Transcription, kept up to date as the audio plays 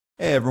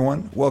Hey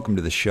everyone, welcome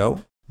to the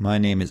show. My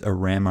name is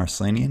Aram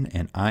Arslanian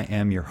and I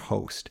am your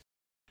host.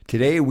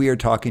 Today we are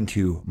talking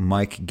to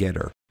Mike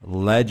Gitter,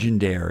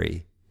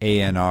 legendary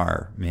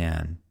A&R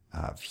man,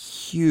 a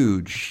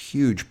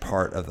huge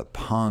part of the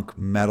punk,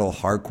 metal,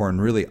 hardcore, and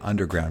really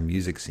underground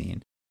music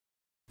scene.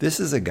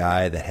 This is a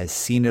guy that has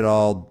seen it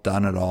all,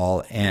 done it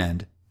all,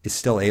 and is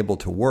still able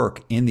to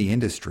work in the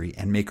industry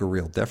and make a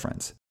real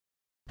difference.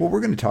 What we're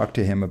going to talk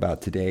to him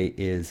about today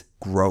is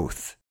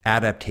growth,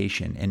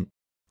 adaptation, and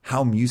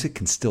how music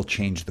can still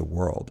change the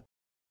world.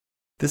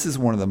 This is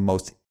one of the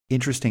most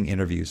interesting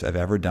interviews I've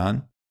ever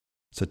done,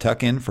 so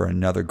tuck in for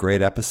another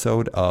great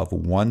episode of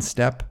One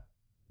Step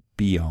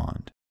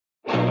Beyond.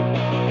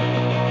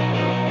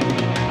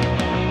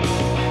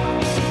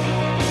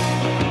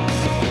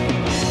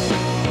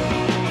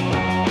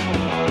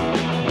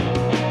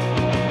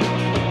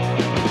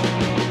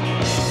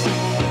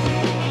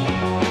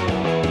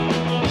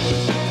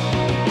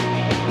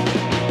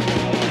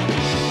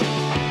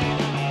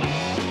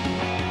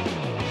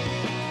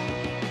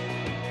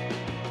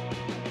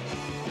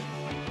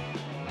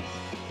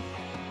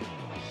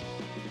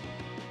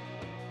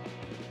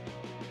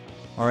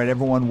 All right,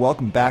 everyone,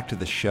 welcome back to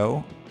the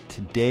show.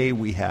 Today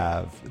we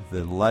have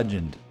the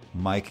legend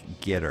Mike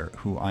Gitter,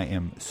 who I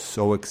am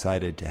so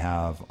excited to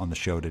have on the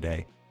show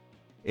today.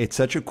 It's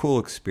such a cool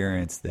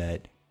experience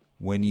that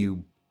when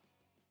you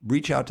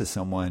reach out to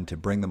someone to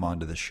bring them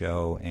onto the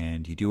show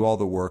and you do all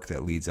the work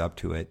that leads up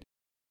to it,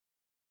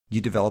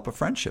 you develop a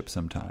friendship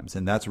sometimes.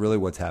 And that's really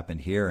what's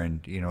happened here.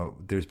 And, you know,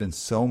 there's been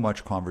so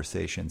much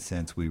conversation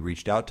since we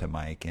reached out to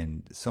Mike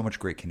and so much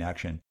great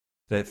connection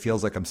that it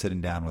feels like I'm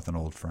sitting down with an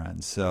old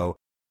friend. So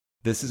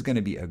this is going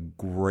to be a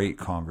great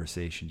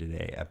conversation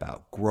today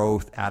about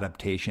growth,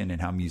 adaptation,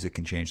 and how music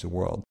can change the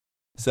world.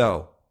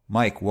 So,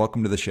 Mike,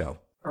 welcome to the show.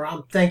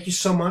 Thank you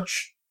so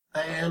much.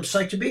 I'm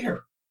psyched to be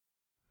here.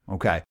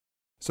 Okay.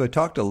 So I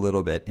talked a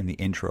little bit in the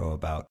intro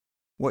about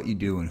what you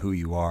do and who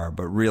you are,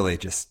 but really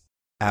just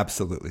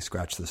absolutely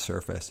scratched the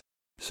surface.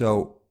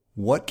 So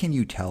what can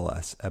you tell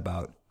us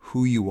about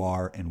who you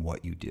are and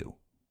what you do?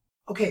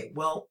 Okay,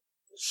 well,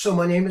 so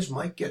my name is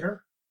Mike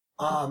Gitter.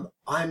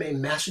 I'm a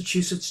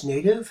Massachusetts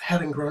native,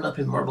 having grown up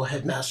in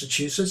Marblehead,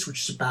 Massachusetts,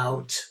 which is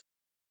probably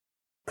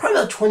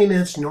about 20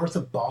 minutes north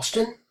of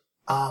Boston.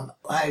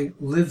 I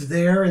lived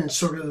there and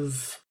sort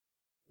of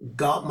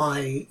got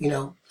my,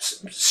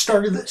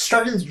 started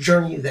the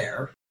journey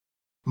there.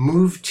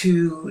 Moved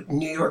to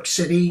New York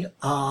City in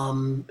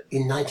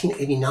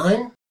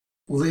 1989.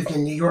 Lived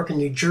in New York and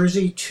New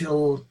Jersey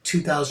till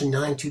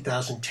 2009,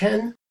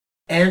 2010.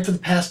 And for the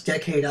past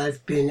decade,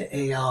 I've been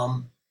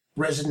a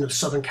resident of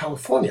Southern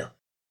California,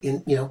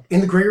 in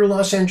the greater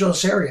Los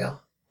Angeles area.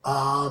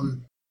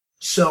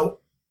 So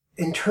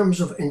in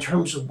terms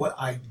of what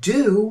I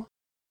do,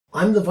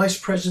 I'm the vice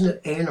president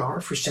of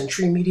A&R for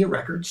Century Media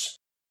Records,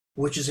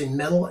 which is a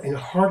metal and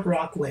hard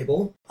rock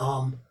label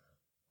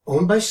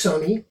owned by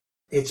Sony.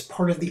 It's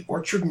part of the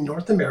Orchard in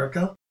North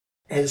America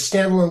and a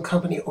standalone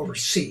company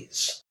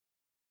overseas.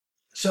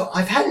 So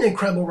I've had an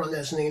incredible run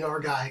as an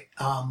A&R guy,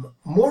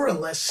 more or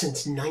less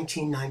since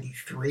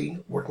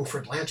 1993, working for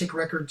Atlantic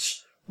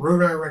Records,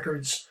 Roadrunner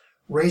Records,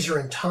 Razor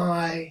and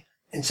Tie,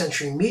 and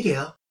Century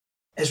Media,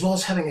 as well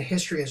as having a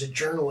history as a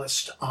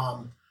journalist,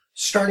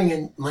 starting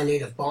in my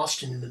native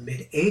Boston in the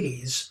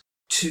mid-'80s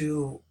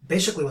to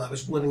basically when I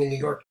was living in New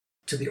York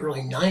to the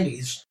early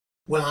 90s,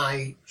 when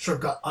I sort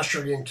of got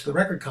ushered into the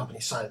record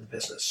company side of the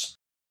business.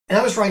 And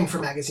I was writing for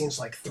magazines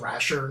like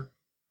Thrasher,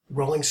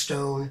 Rolling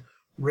Stone,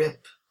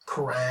 Rip,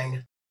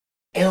 Kerrang,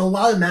 and a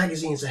lot of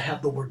magazines that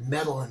have the word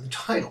metal in the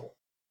title.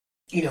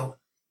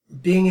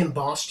 Being in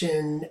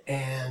Boston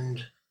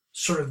and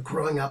sort of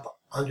growing up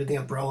under the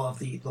umbrella of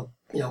the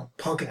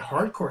punk and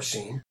hardcore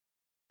scene,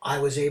 I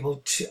was able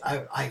to,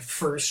 I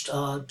first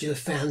did a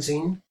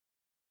fanzine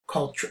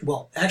called,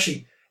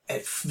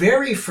 at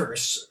very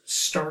first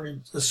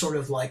started the sort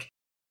of like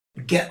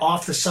get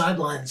off the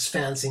sidelines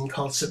fanzine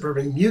called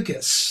Suburban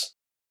Mucus,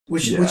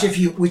 which if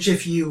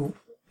you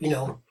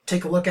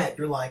take a look at,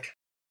 you're like,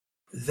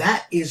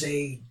 that is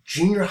a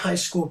junior high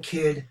school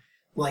kid,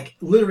 like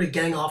literally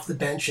getting off the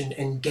bench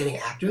and getting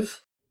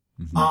active.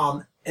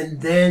 Mm-hmm.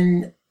 And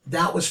then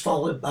that was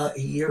followed about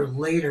a year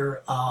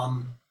later,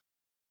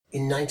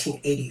 in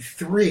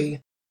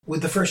 1983,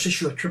 with the first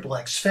issue of Triple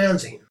X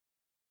Fanzine,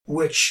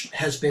 which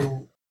has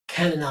been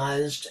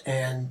canonized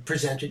and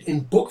presented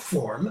in book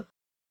form,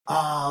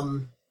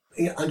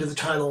 under the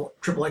title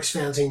Triple X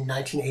Fanzine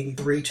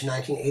 1983 to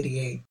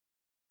 1988,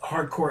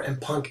 Hardcore and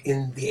Punk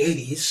in the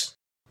 80s.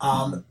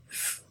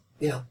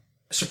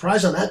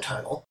 Surprise on that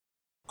title,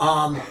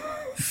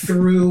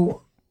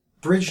 through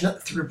Bridge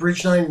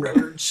 9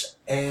 Records,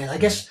 and I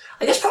guess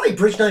probably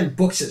Bridge 9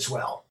 Books as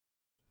well.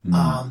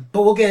 But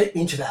we'll get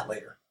into that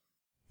later.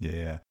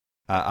 Yeah.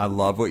 I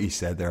love what you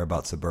said there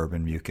about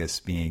Suburban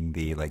Mucus being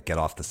the get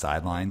off the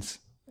sidelines.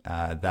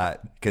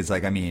 Because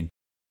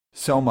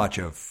so much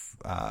of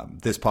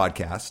this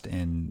podcast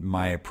and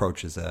my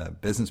approach as a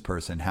business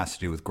person has to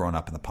do with growing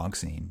up in the punk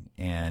scene.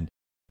 And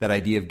that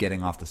idea of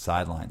getting off the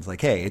sidelines.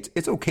 Like, hey,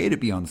 it's okay to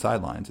be on the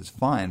sidelines. It's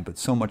fine. But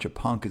so much of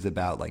punk is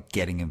about like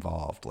getting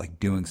involved, like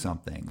doing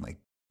something, like,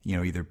 you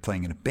know, either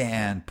playing in a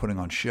band, putting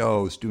on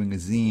shows, doing a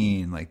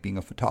zine, like being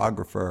a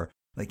photographer,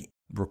 like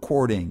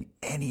recording,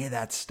 any of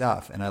that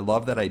stuff. And I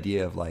love that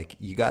idea of like,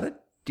 you got to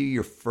do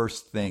your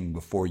first thing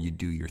before you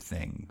do your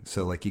thing.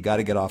 So like you got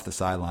to get off the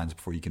sidelines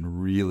before you can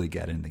really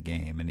get in the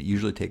game. And it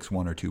usually takes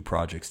one or two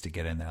projects to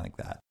get in there like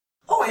that.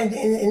 Oh,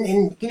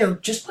 and you know,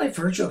 just by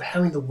virtue of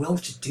having the will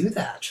to do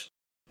that,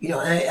 you know,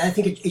 I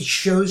think it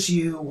shows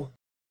you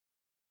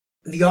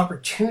the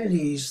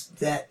opportunities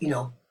that, you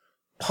know,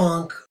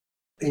 punk,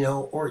 you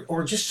know,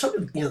 or just sort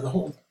of, you know, the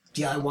whole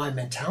DIY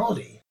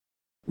mentality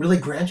really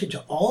granted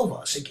to all of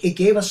us. It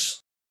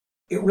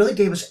really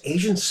gave us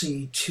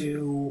agency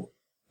to,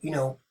 you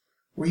know,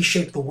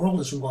 reshape the world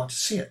as we want to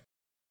see it.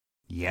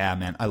 Yeah,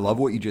 man. I love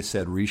what you just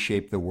said,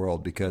 reshape the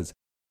world, because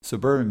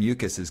Suburban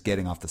Mucus is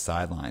getting off the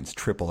sidelines.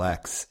 Triple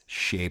X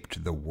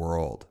shaped the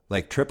world.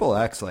 Like Triple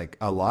X, like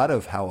a lot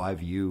of how I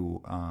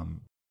view,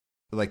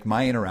 like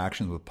my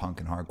interactions with punk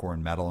and hardcore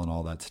and metal and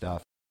all that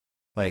stuff.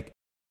 Like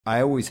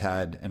I always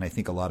had, and I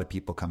think a lot of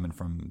people coming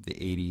from the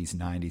 80s,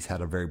 90s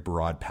had a very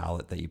broad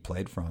palette that you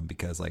played from,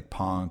 because like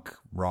punk,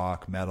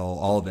 rock, metal,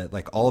 all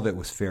of it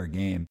was fair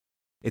game.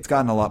 It's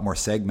gotten a lot more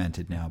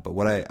segmented now, but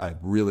what I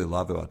really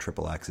love about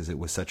Triple X is it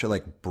was such a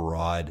like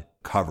broad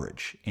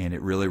coverage, and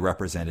it really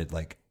represented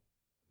like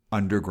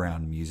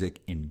underground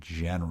music in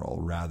general,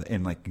 rather,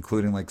 and like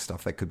including like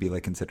stuff that could be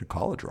like considered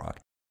college rock.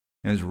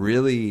 And it was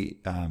really,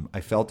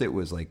 I felt it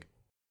was like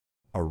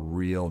a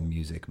real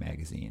music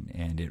magazine,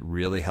 and it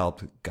really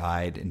helped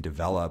guide and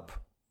develop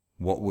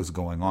what was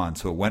going on.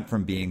 So it went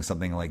from being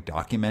something like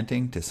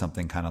documenting to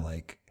something kind of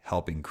like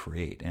helping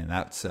create, and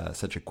that's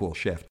such a cool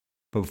shift.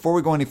 But before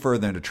we go any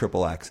further into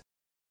Triple X,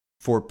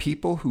 for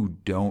people who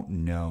don't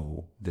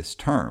know this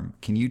term,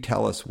 can you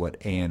tell us what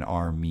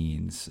A&R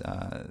means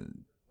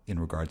in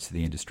regards to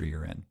the industry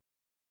you're in?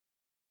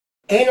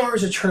 A&R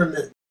is a term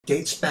that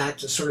dates back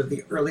to sort of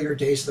the earlier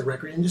days of the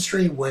record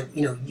industry when,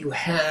 you know, you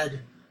had,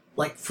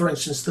 like, for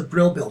instance, the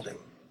Brill Building,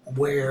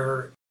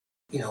 where,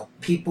 you know,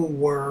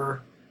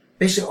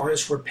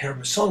 artists were paired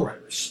with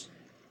songwriters,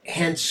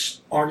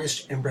 hence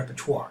artist and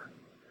repertoire.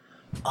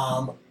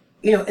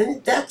 You know,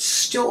 and that's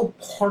still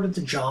part of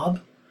the job,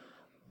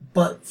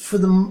 but for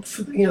the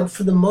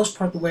most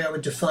part, the way I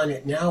would define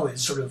it now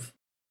is sort of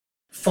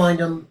find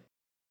them,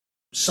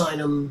 sign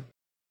them,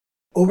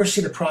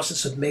 oversee the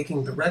process of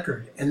making the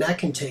record, and that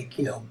can take,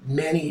 you know,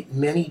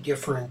 many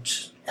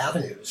different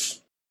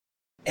avenues,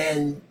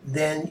 and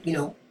then, you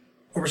know,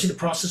 oversee the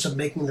process of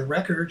making the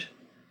record,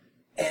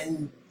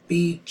 and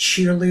be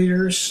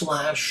cheerleader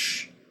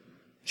 /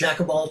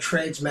 jack of all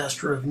trades,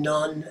 master of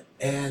none,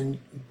 and,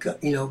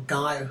 you know,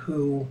 guy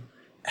who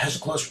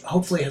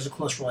hopefully has a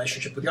close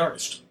relationship with the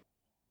artist.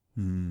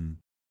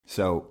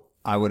 So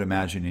I would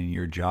imagine in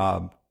your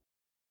job,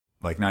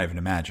 like not even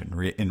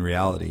imagine, in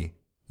reality,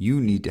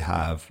 you need to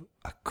have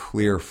a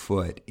clear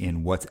foot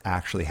in what's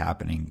actually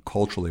happening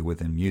culturally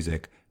within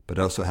music, but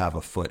also have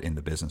a foot in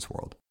the business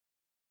world.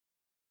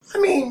 I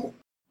mean,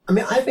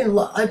 I've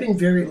been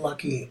very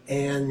lucky,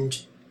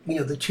 and, you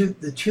know, the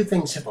two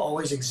things have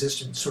always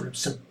existed sort of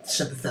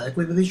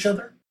sympathetically with each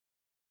other.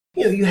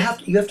 You know, you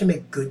have to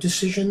make good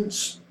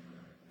decisions.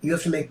 You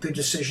have to make good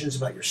decisions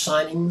about your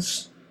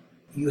signings.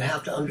 You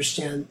have to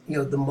understand, you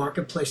know, the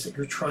marketplace that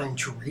you're trying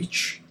to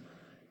reach.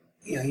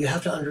 You know, you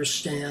have to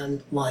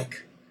understand,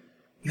 like,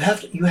 you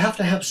have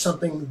to have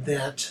something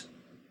that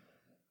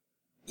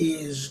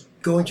is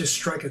going to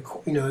strike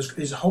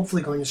is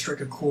hopefully going to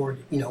strike a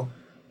chord, you know,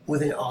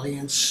 with an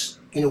audience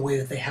in a way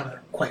that they haven't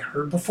quite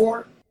heard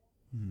before.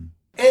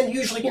 And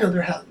usually, you know,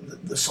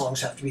 the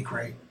songs have to be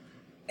great,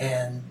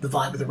 and the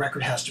vibe of the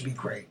record has to be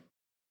great.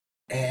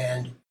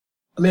 And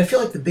I mean, I feel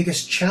like the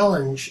biggest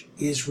challenge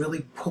is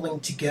really pulling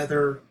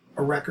together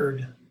a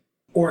record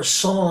or a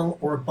song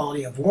or a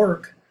body of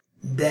work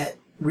that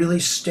really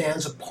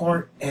stands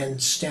apart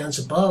and stands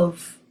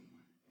above,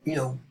 you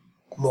know,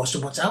 most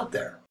of what's out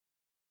there.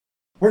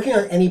 Working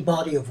on any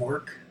body of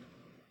work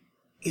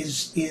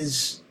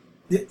is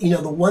you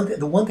know,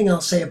 the one thing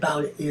I'll say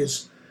about it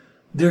is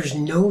there's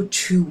no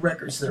two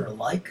records that are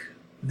alike.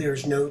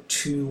 There's no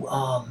two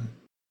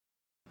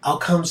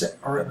outcomes that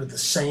are ever the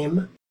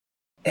same.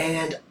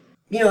 And,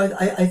 you know,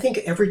 I think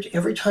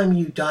every time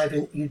you dive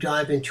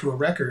into a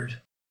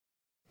record,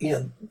 you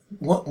know,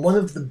 one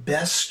of the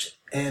best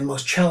and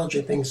most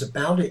challenging things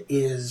about it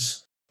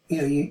is,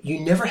 you know, you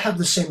never have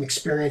the same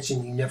experience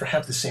and you never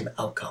have the same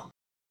outcome.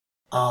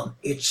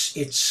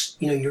 It's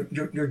you know,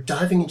 you're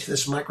diving into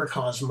this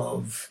microcosm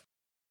of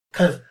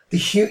kind of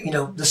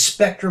the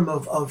spectrum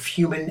of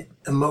human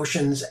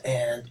emotions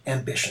and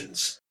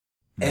ambitions.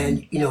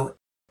 And, you know,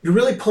 you're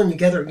really pulling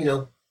together, you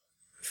know,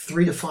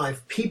 3 to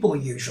 5 people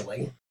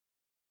usually,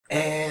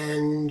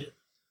 and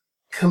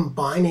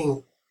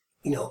combining,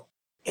 you know,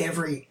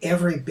 every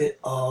bit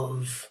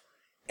of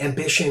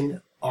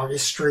ambition,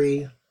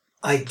 artistry,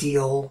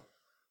 ideal,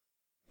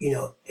 you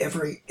know,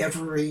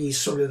 every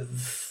sort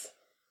of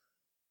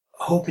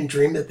hope and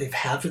dream that they've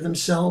had for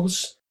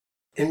themselves,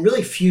 and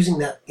really fusing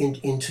that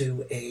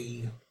into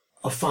a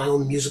final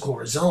musical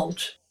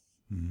result.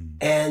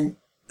 And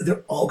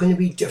they're all going to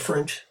be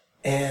different.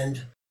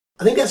 And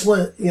I think that's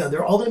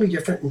they're all going to be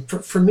different. And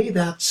for me,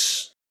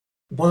 that's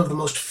one of the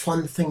most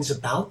fun things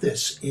about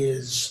this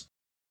is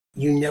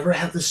you never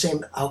have the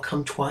same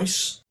outcome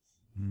twice.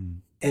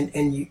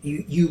 And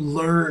you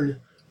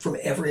learn from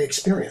every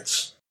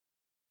experience.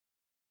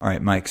 All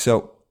right, Mike.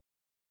 So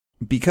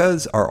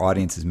because our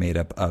audience is made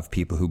up of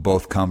people who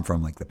both come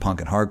from like the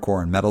punk and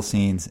hardcore and metal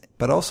scenes,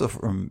 but also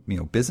from,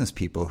 business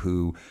people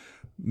who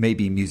may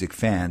be music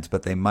fans,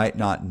 but they might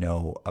not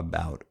know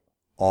about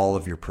all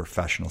of your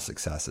professional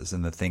successes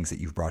and the things that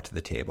you've brought to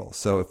the table.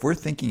 So if we're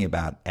thinking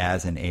about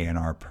as an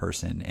A&R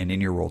person and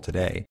in your role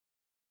today,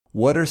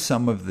 what are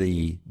some of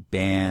the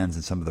bands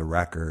and some of the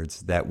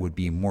records that would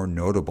be more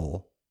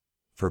notable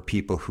for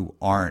people who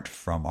aren't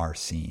from our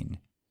scene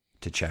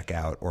to check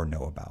out or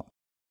know about?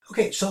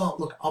 Okay, so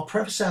look, I'll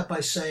preface that by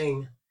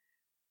saying,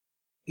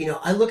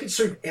 I look at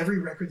sort of every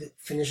record that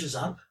finishes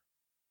up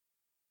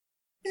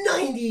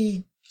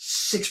 96%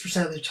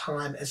 of the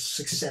time as a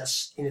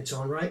success in its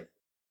own right.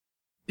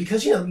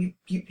 Because, you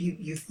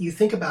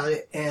think about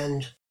it,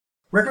 and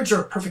records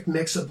are a perfect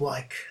mix of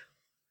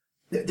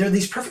they're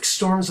these perfect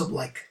storms of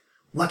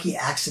lucky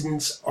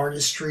accidents,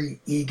 artistry,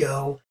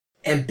 ego,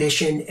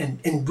 ambition,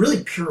 and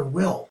really pure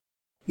will.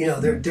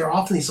 They're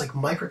often these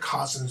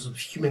microcosms of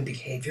human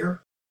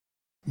behavior.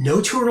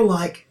 No two are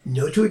alike,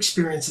 no two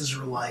experiences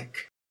are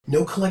alike,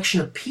 no collection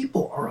of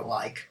people are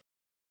alike.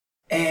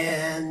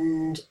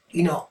 And,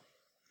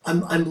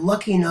 I'm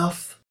lucky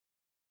enough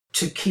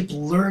to keep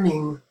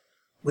learning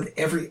with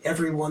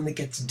every one that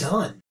gets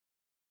done.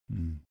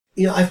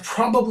 I've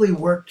probably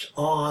worked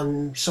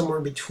on somewhere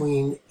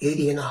between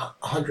 80 and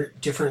 100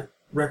 different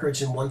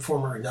records in one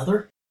form or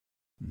another.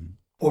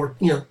 Or,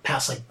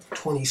 past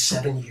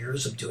 27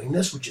 years of doing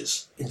this, which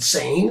is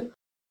insane.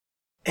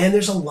 And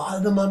there's a lot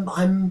of them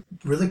I'm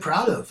really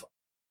proud of.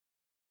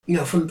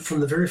 From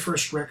the very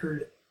first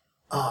record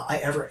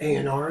I ever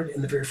A&R'd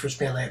and the very first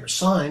band I ever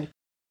signed,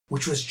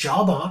 which was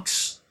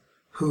Jawbox,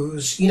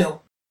 who's,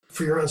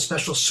 For Your Own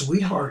Special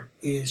Sweetheart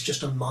is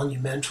just a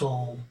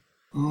monumental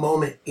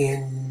moment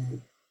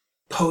in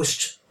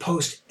post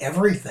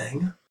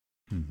everything.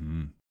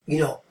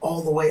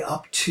 All the way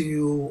up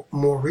to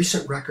more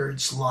recent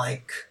records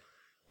like,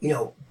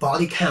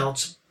 Body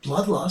Count's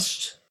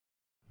Bloodlust,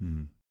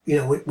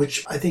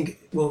 which I think,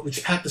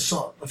 which packed the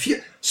song,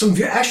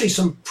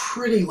 some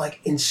pretty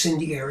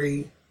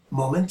incendiary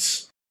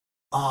moments,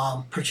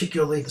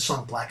 particularly the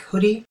song Black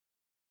Hoodie,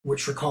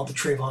 which recalled the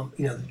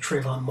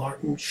Trayvon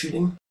Martin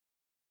shooting,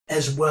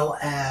 as well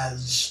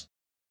as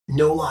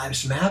No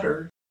Lives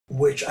Matter,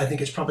 which I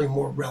think is probably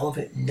more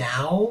relevant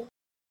now.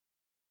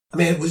 I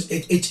mean,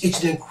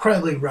 it's an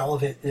incredibly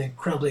relevant and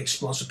incredibly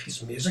explosive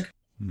piece of music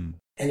and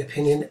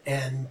opinion,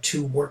 and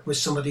to work with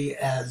somebody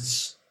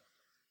as,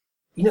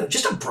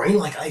 just a brain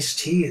like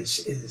Ice-T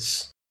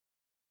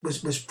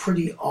was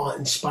pretty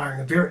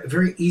awe-inspiring. A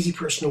very easy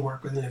person to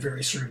work with, and a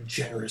very sort of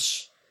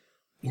generous,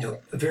 a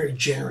very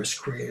generous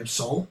creative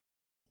soul,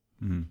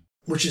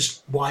 which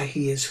is why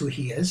he is who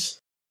he is.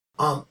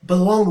 But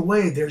along the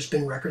way, there's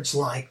been records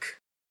like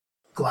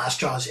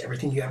Glassjaw's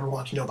Everything You Ever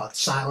Want to Know About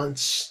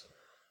Silence,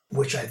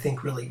 which I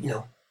think really,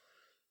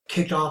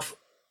 kicked off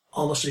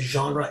almost a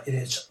genre in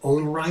its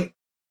own right.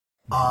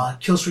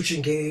 Killswitch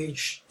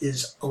Engage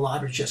is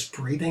Alive or Just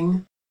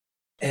Breathing,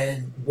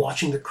 and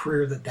watching the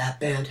career that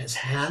band has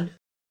had,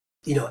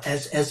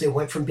 as they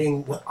went from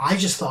being what I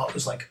just thought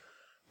was a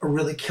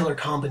really killer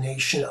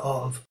combination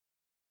of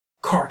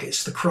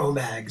Carcass, the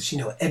Cro-Mags,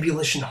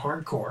 ebullition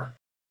hardcore,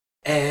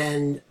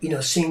 and,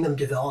 seeing them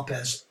develop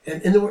as,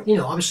 and there were,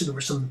 obviously there were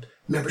some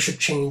membership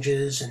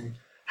changes and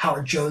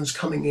Howard Jones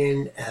coming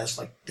in as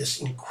this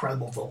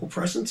incredible vocal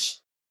presence,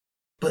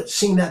 but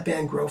seeing that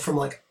band grow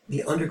from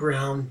the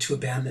underground to a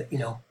band that,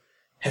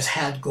 has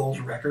had gold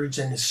records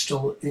and is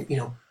still,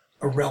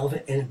 a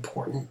relevant and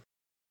important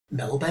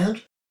metal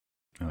band.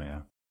 Oh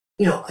yeah.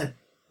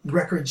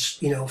 Records,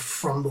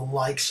 from the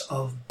likes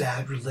of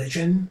Bad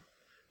Religion,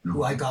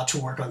 who I got to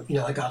work on,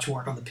 I got to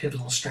work on the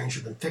pivotal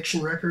Stranger Than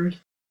Fiction record.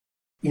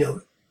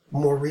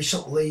 More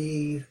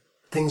recently,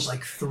 things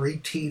like Three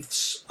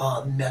Teeth's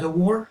Meta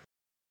War,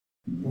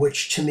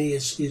 which to me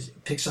is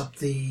picks up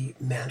the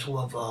mantle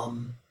of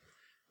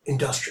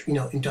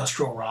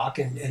industrial rock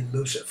and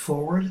moves it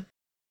forward.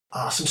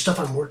 Some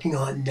stuff I'm working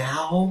on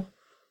now.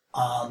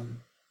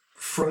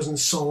 Frozen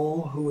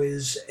Soul, who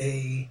is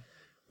a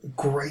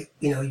great,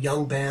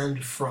 young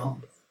band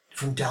from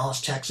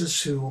Dallas,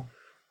 Texas, who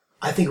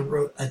I think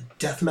wrote a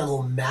death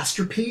metal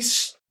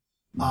masterpiece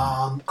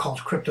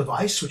called Crypt of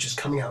Ice, which is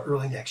coming out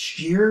early next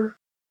year.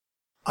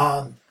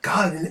 And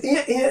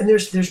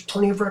there's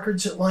plenty of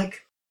records that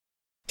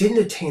didn't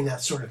attain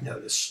that sort of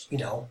notice.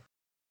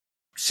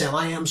 Sam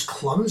I Am's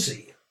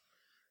Clumsy,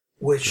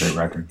 which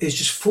is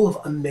just full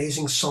of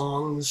amazing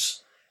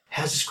songs,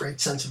 has this great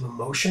sense of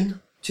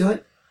emotion to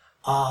it.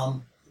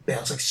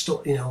 Bands like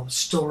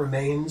Still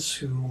Remains,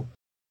 who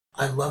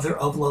I love their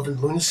Of Love and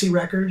Lunacy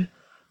record.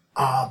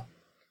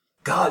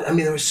 God, I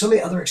mean, there was so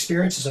many other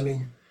experiences. I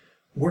mean,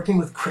 working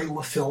with Cradle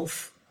of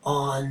Filth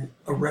on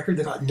a record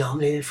that got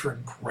nominated for a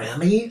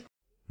Grammy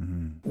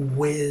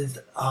with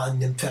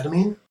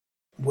Nymphetamine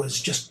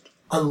was just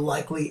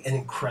unlikely and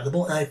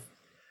incredible. And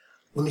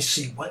let me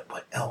see, what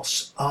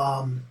else?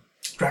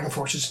 Dragon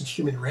Forces and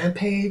Human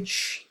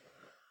Rampage.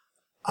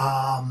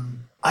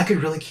 I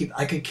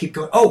could keep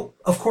going. Oh,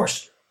 of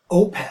course,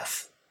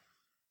 Opeth,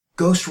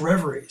 Ghost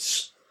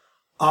Reveries.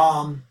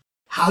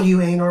 How do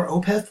you A&R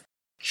Opeth?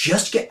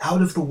 Just get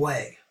out of the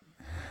way.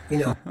 You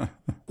know,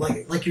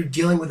 like you're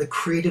dealing with a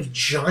creative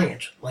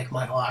giant like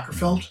Michael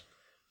Ackerfeld.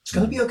 It's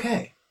going to be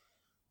okay.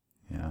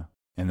 Yeah.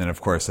 And then,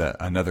 of course,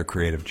 another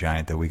creative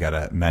giant that we got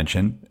to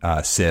mention,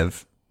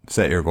 Civ,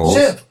 Set Your Goals.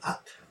 Civ.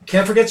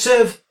 Can't forget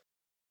Civ.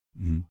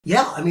 Mm-hmm.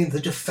 Yeah, I mean, the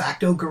de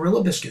facto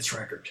Gorilla Biscuits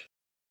record.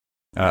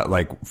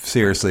 Like,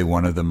 seriously,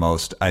 one of the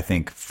most, I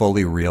think,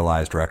 fully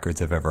realized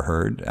records I've ever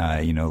heard.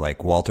 You know,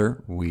 like,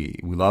 Walter, we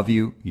love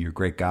you. You're a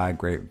great guy,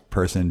 great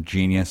person,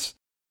 genius,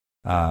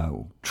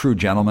 true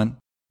gentleman,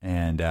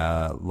 and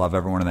love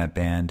everyone in that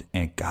band.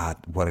 And God,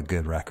 what a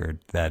good record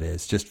that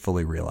is. Just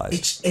fully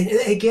realized. And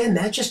again,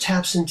 that just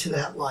taps into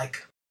that,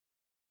 like,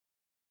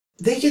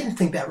 they didn't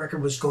think that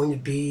record was going to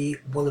be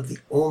one of the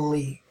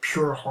only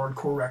pure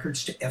hardcore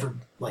records to ever,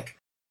 like,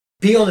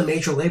 be on a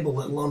major label,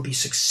 let alone be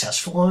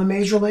successful on a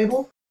major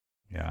label.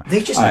 Yeah.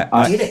 They just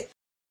did it.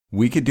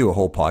 We could do a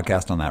whole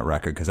podcast on that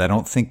record because I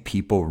don't think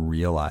people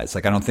realize,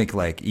 like, I don't think,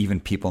 like, even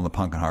people in the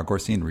punk and hardcore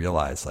scene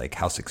realize, like,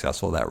 how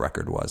successful that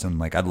record was. And,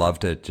 like, I'd love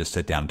to just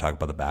sit down and talk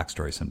about the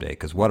backstory someday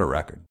because what a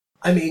record.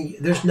 I mean,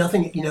 there's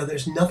nothing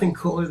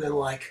cooler than,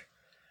 like,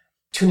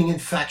 tuning in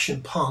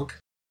Faction Punk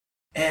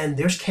and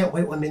there's Can't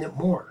Wait 1 Minute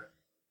More,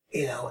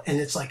 you know, and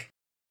it's like,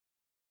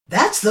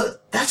 that's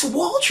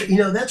Walter, you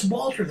know, that's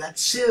Walter,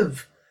 that's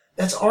Civ,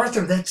 that's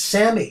Arthur, that's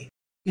Sammy,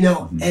 you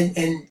know,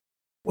 and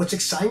what's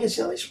exciting is,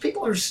 you know, these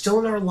people are still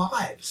in our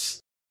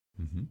lives.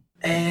 Mm-hmm.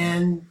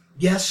 And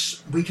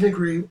yes, we can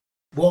agree,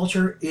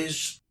 Walter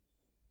is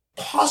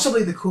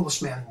possibly the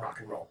coolest man in rock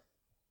and roll.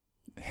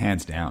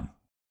 Hands down.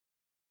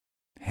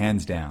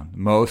 Hands down.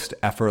 Most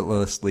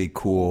effortlessly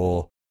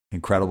cool,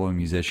 incredible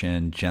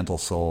musician, gentle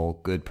soul,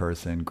 good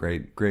person,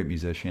 great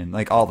musician,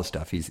 like all the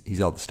stuff.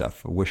 He's all the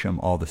stuff. I wish him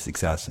all the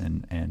success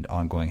and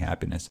ongoing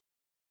happiness.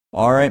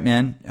 All right,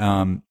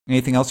 man.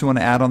 Anything else you want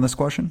to add on this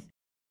question?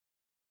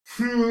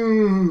 I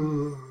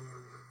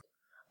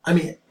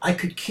mean, I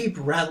could keep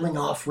rattling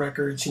off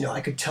records. You know, I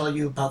could tell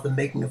you about the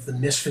making of the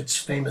Misfits'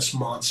 Famous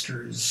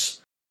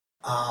Monsters.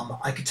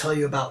 I could tell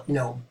you about, you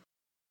know,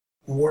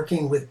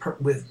 working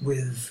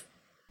with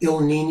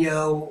Il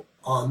Nino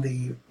on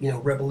the, you know,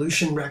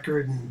 Revolution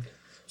record and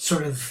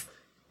sort of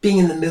being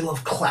in the middle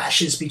of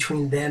clashes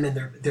between them and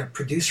their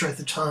producer at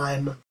the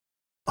time.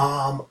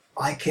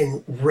 I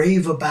can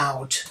rave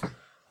about,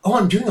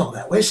 I'm doing all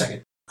that. Wait a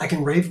second. I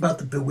can rave about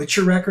the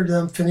Bewitcher record that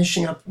I'm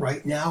finishing up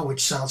right now,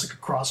 which sounds like a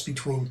cross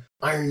between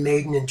Iron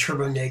Maiden and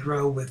Turbo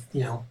Negro with,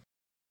 you know,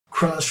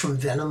 Kronos from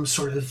Venom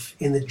sort of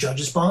in the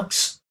judge's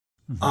box.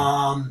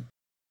 Mm-hmm.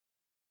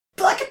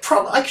 But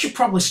I should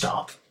probably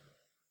stop.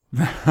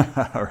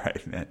 All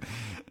right, man.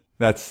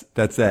 That's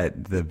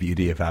the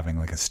beauty of having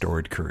like a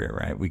storied career,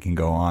 right? We can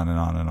go on and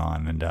on and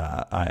on. And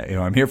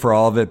I'm here for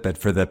all of it, but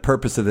for the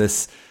purpose of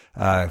this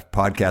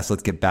podcast,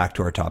 let's get back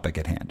to our topic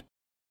at hand.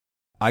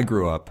 I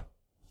grew up,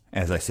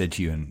 as I said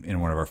to you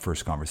in one of our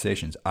first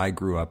conversations, I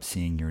grew up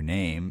seeing your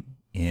name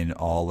in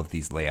all of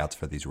these layouts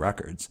for these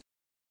records.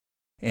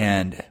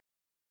 And,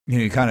 you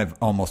know, you kind of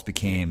almost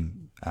became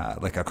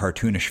like a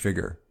cartoonish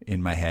figure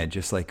in my head,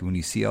 just like when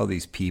you see all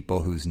these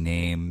people whose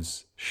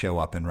names show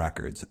up in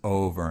records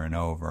over and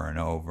over and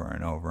over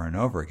and over and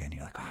over again.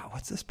 You're like, oh,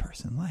 what's this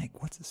person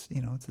like? What's this,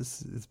 you know, what's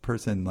this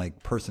person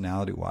like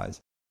personality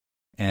wise?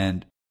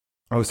 And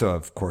also,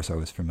 of course, I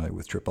was familiar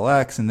with Triple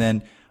X. And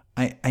then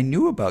I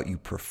knew about you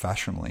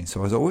professionally. So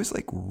I was always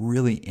like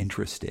really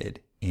interested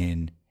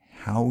in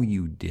how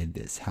you did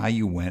this, how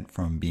you went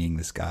from being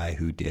this guy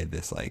who did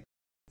this like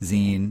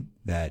zine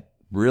that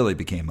really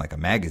became like a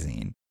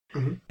magazine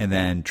and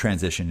then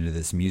transitioned into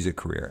this music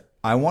career.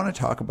 I want to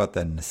talk about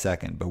that in a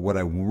second, but what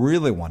I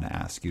really want to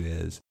ask you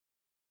is,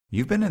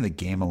 you've been in the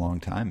game a long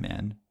time,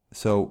 man.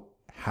 So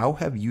how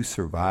have you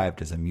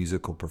survived as a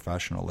musical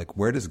professional? Like,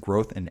 where does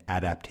growth and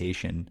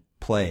adaptation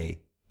play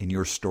in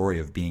your story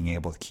of being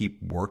able to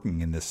keep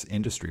working in this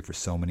industry for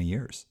so many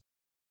years?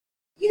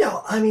 You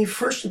know, I mean,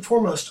 first and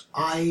foremost,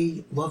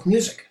 I love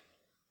music.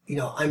 You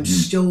know, I'm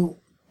still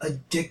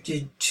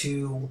addicted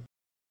to,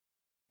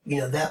 you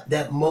know,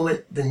 that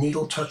moment the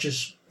needle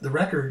touches the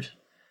record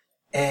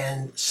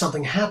and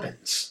something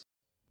happens.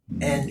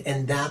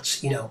 And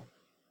that's, you know,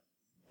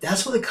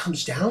 that's what it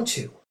comes down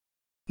to.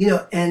 You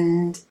know,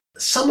 and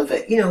some of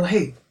it, you know,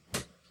 hey,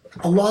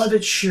 a lot of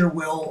it's sheer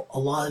will, a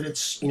lot of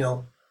it's, you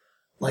know,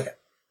 like,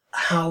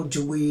 how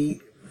do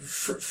we,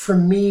 for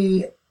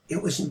me,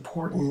 it was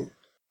important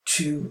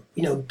to,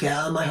 you know, get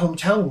out of my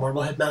hometown of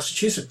Marblehead,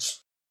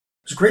 Massachusetts.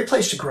 It was a great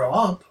place to grow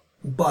up,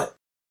 but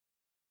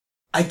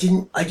I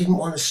didn't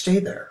want to stay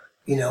there,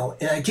 you know,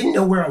 and I didn't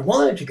know where I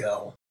wanted to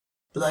go.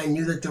 but I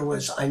knew that there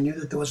was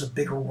a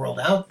bigger world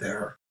out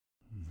there.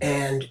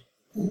 And,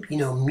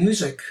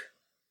 music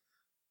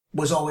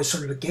was always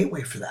sort of a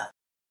gateway for that.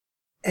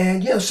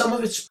 And, a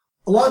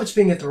lot of it's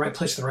being at the right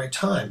place at the right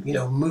time.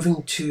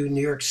 Moving to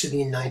New York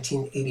City in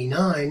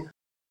 1989,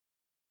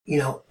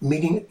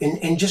 meeting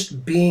and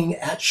just being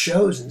at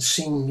shows and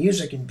seeing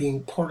music and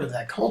being part of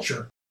that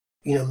culture,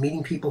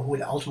 meeting people who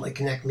would ultimately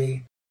connect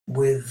me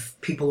with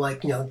people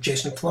like,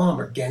 Jason McFlom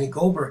or Danny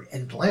Goldberg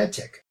at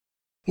Atlantic.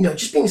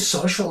 Just being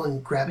social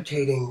and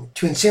gravitating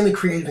to insanely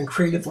creative and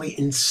creatively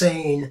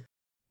insane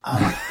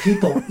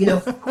people,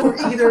 who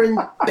are either in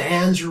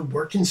bands or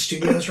worked in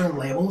studios or in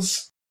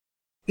labels,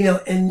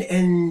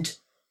 and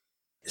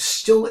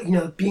still,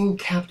 being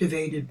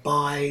captivated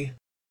by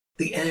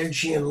the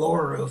energy and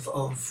lore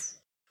of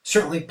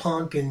certainly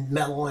punk and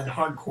metal and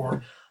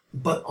hardcore,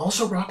 but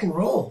also rock and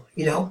roll,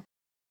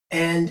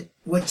 And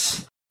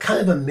what's kind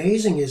of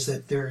amazing is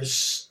that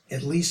there's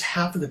at least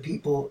half of the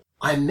people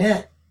I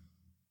met,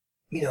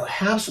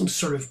 have some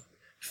sort of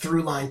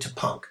through line to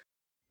punk.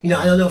 I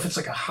don't know if it's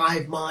like a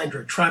hive mind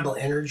or a tribal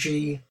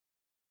energy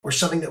or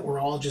something that we're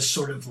all just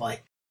sort of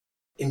like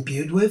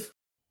imbued with,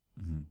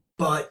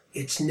 but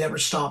it's never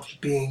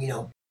stopped being,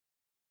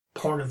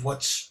 part of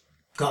what's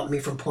gotten me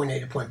from point A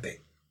to point B.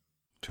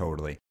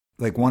 Totally.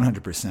 Like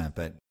 100%.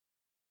 But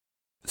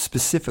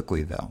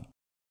specifically though,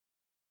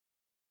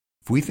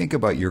 if we think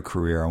about your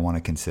career, I want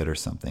to consider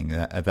something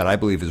that I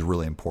believe is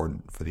really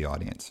important for the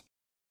audience.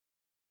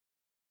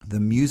 The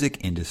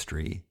music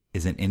industry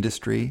is an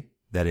industry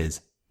that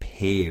is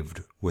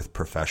paved with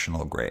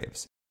professional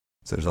graves.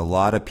 So there's a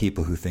lot of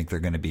people who think they're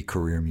going to be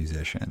career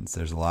musicians.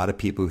 There's a lot of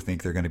people who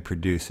think they're going to be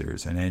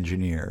producers and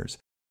engineers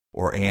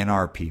or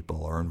A&R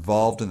people or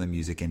involved in the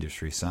music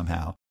industry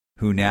somehow,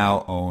 who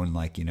now own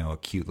like, a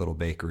cute little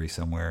bakery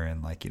somewhere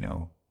in like,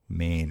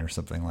 Maine or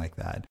something like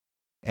that.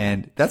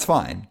 And that's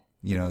fine.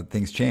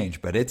 Things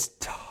change, but it's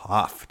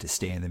tough to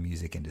stay in the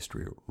music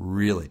industry,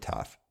 really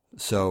tough.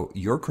 So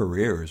your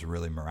career is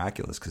really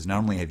miraculous because not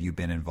only have you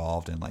been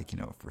involved in like,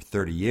 for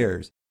 30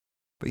 years,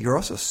 but you're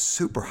also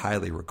super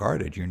highly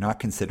regarded. You're not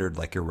considered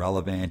like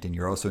irrelevant, and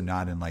you're also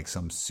not in like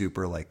some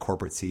super like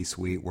corporate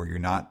C-suite where you're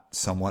not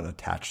somewhat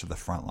attached to the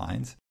front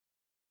lines.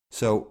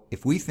 So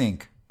if we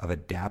think of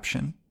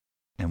adaptation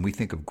and we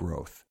think of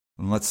growth,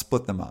 and let's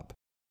split them up.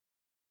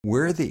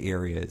 Where are the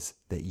areas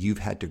that you've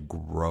had to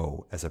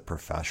grow as a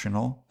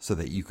professional so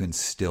that you can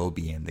still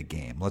be in the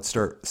game? Let's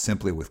start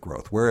simply with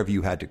growth. Where have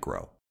you had to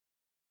grow?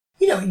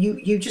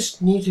 You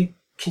just need to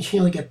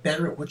continually get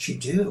better at what you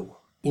do.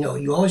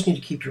 You always need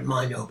to keep your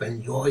mind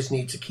open. You always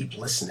need to keep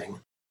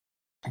listening.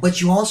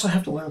 But you also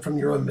have to learn from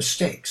your own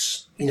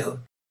mistakes. You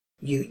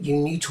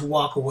need to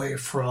walk away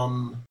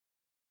from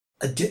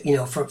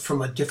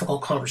from a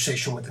difficult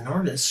conversation with an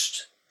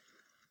artist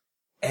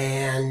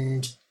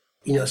and,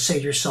 say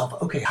to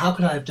yourself, okay, how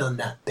could I have done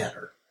that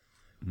better?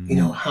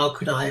 Mm-hmm. How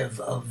could I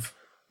have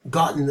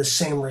gotten the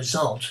same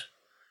result,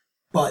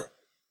 but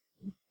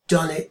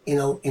done it,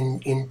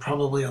 in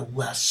probably a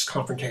less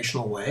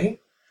confrontational way?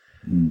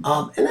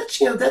 And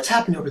that's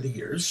happened over the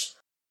years.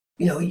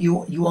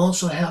 You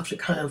also have to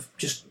kind of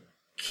just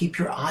keep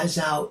your eyes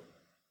out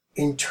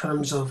in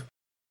terms of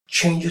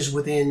changes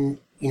within,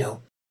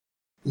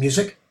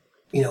 music.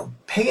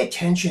 Pay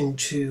attention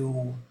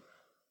to,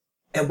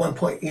 at one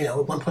point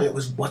it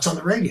was what's on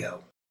the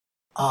radio.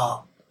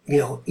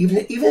 Even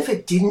if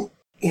it didn't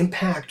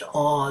impact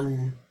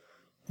on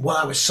what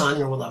I was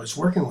signing or what I was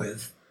working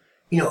with,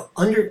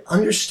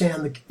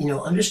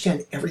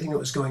 understand everything that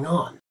was going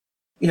on.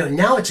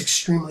 Now it's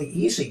extremely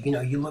easy.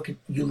 You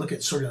look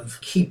at sort of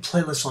key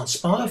playlists on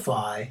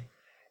Spotify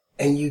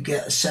and you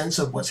get a sense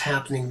of what's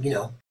happening,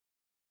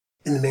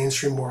 in the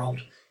mainstream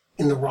world,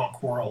 in the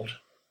rock world,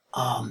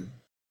 and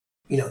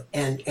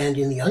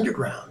in the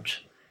underground.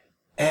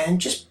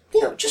 And just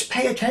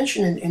pay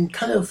attention and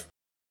kind of,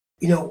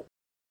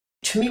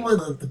 to me, one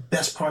of the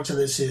best parts of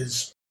this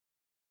is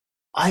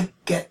I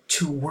get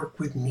to work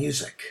with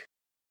music.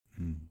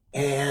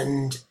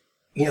 And,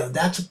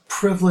 that's a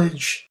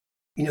privilege.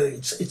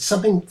 It's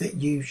something that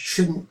you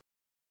shouldn't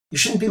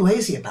be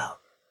lazy about.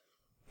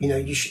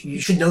 You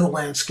should know the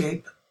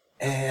landscape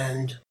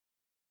and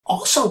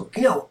also,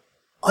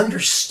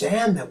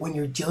 understand that when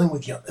you're dealing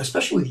with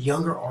especially with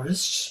younger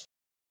artists,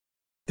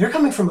 they're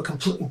coming from a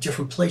completely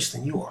different place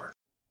than you are.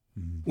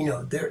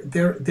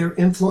 Their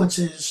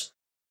influences,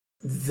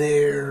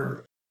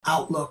 their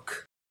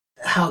outlook,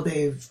 how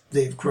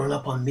they've grown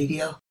up on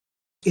media,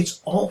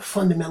 it's all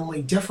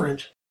fundamentally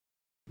different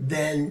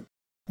than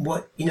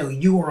what,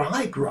 you or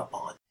I grew up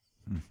on.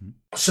 Mm-hmm.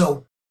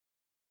 So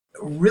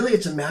really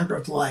it's a matter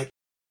of like,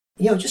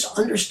 just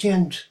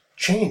understand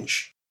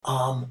change.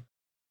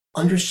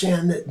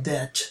 Understand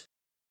that,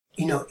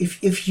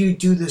 if you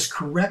do this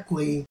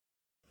correctly,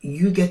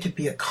 you get to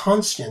be a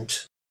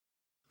constant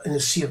in a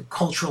sea of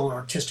cultural and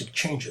artistic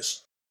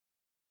changes.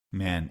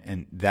 Man,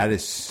 and that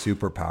is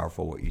super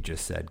powerful what you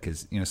just said,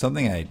 because,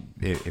 something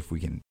if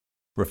we can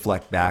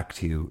reflect back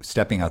to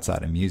stepping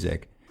outside of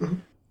music, mm-hmm.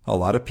 A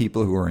lot of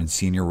people who are in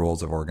senior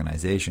roles of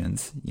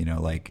organizations,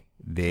 like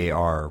they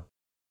are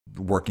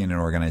working in an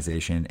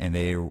organization and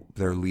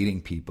they're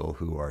leading people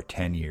who are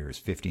 10 years,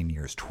 15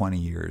 years, 20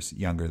 years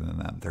younger than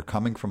them. They're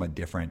coming from a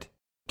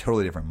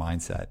totally different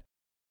mindset.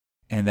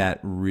 And that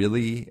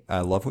really,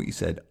 I love what you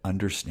said,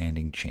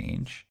 understanding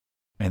change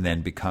and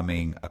then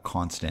becoming a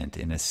constant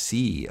in a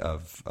sea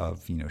of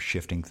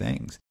shifting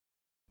things.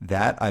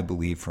 That I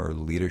believe for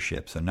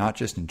leadership. So not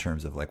just in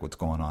terms of like what's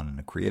going on in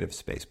a creative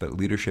space, but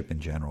leadership in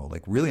general,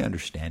 like really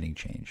understanding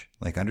change,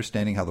 like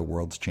understanding how the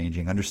world's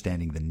changing,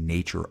 understanding the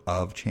nature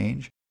of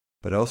change,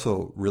 but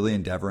also really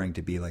endeavoring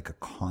to be like a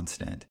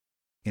constant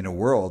in a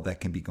world that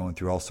can be going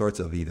through all sorts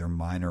of either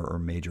minor or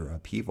major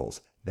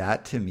upheavals.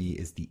 That to me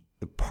is the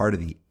part of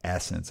the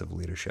essence of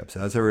leadership. So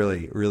that's a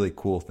really, really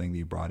cool thing that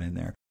you brought in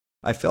there.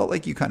 I felt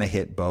like you kind of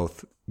hit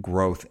both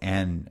growth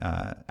and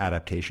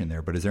adaptation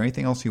there, but is there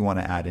anything else you want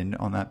to add in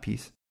on that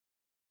piece?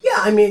 Yeah,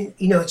 I mean,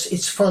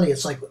 it's funny.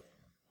 It's like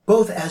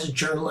both as a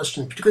journalist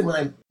and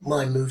particularly when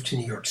I moved to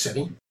New York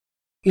City,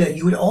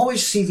 you would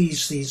always see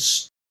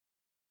these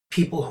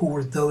people who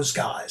were those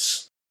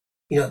guys.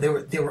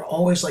 They were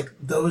always like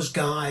those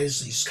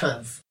guys, these kind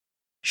of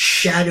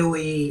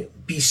shadowy,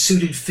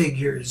 besuited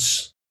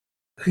figures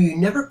who you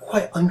never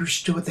quite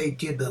understood what they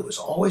did, but it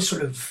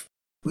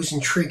was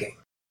intriguing.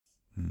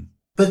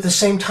 But at the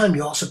same time,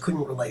 you also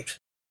couldn't relate.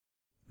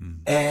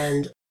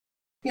 And,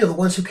 the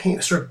ones who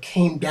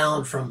came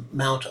down from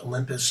Mount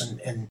Olympus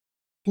and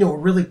were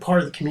really part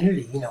of the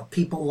community,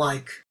 people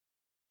like,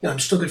 I'm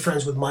still good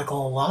friends with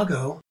Michael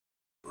Alago,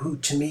 who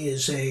to me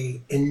is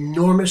a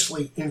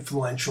enormously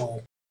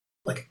influential,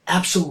 like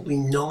absolutely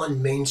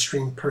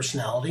non-mainstream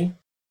personality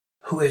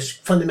who has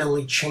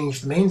fundamentally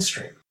changed the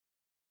mainstream.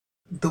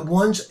 The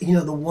ones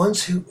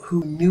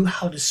who knew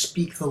how to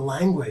speak the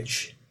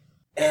language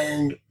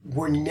and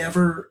were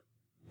never,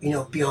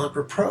 beyond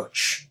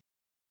reproach,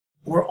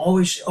 were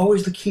always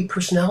the key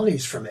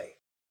personalities for me.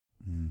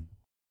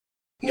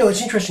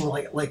 It's interesting,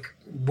 like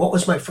what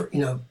was my first,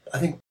 I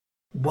think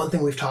one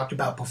thing we've talked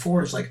about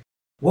before is like,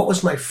 what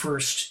was my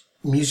first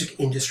music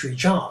industry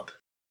job?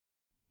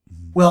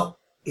 Well,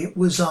 it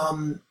was,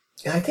 and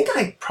I think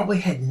I probably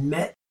had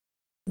met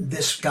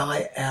this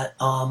guy at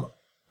a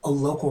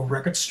local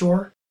record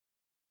store.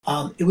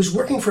 It was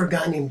working for a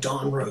guy named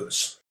Don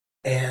Rose.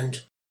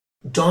 And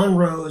Don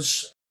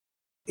Rose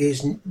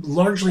is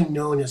largely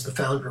known as the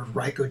founder of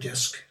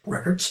Rykodisc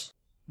Records.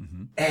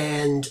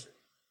 And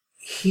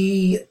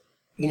he,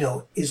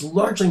 is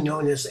largely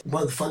known as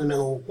one of the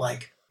fundamental,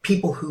 like,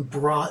 people who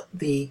brought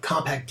the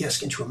compact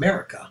disc into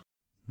America.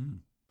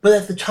 But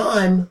at the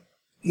time,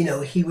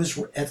 which was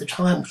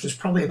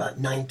probably about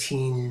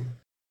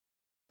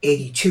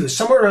 1982,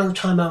 somewhere around the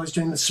time I was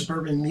doing the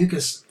Suburban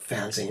Mucus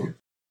fanzine,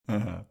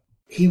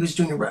 he was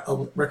doing a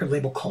record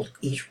label called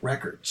Eat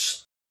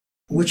Records,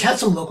 which had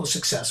some local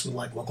success with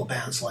like local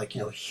bands like,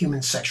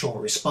 Human Sexual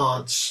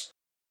Response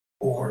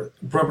or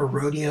Rubber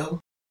Rodeo.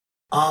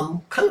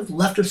 Kind of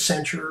left of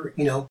center,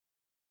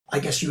 I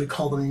guess you would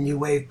call them new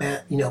wave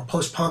band,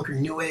 post-punk or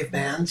new wave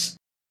bands.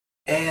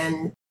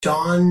 And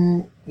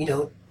Don,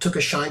 took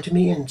a shine to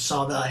me and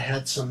saw that I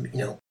had some,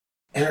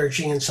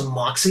 energy and some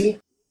moxie.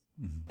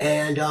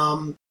 And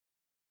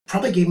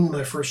probably gave me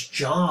my first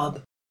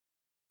job,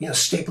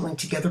 stapling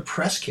together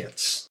press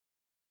kits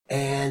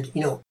and,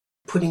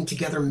 putting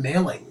together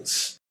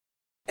mailings.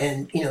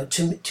 And,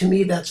 to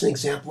me, that's an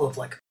example of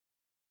like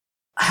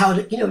how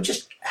to,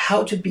 just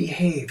how to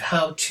behave,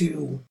 how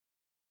to,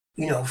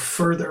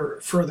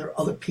 further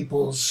other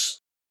people's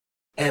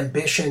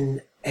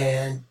ambition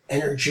and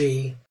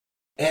energy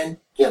and,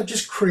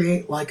 just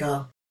create like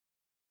a,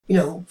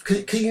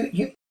 because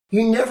you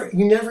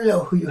never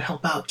know who you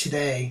help out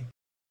today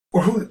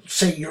or who,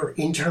 say, your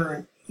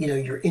intern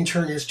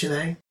is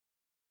today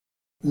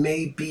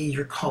may be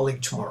your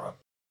colleague tomorrow.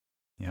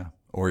 Yeah.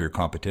 Or your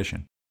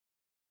competition.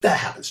 That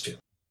happens too.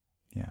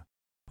 Yeah.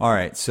 All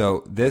right.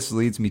 So this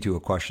leads me to a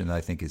question that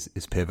I think is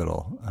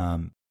pivotal.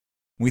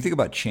 When we think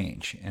about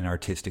change and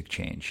artistic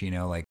change,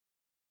 like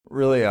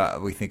really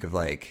we think of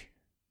like,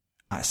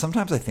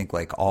 sometimes I think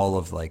like all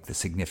of like the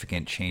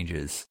significant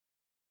changes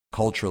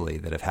culturally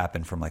that have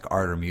happened from like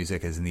art or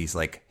music as in these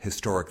like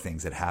historic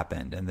things that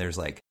happened. And there's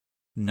like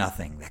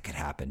nothing that could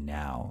happen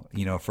now.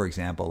 For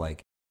example,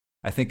 like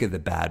I think of the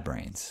Bad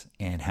Brains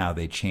and how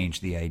they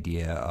changed the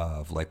idea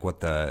of like what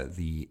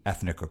the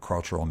ethnic or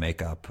cultural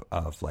makeup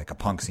of like a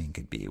punk scene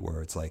could be,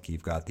 where it's like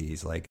you've got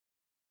these like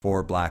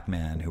 4 black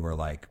men who are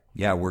like,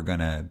 yeah, we're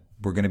gonna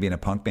be in a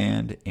punk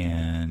band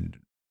and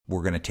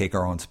we're gonna take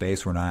our own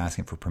space. We're not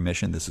asking for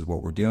permission. This is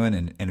what we're doing,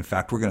 and in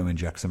fact, we're gonna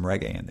inject some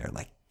reggae in there.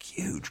 Like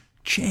huge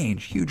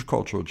change, huge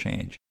cultural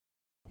change.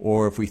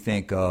 Or if we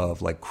think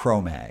of like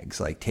Cro-Mags,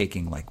 like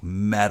taking like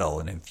metal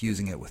and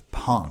infusing it with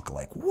punk,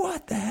 like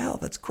what the hell?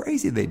 That's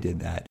crazy they did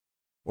that.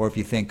 Or if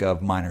you think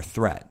of Minor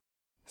Threat,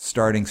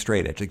 starting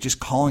straight edge, like just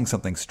calling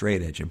something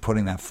straight edge and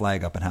putting that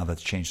flag up and how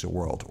that's changed the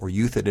world. Or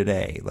Youth of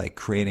Today, like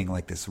creating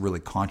like this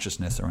really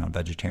consciousness around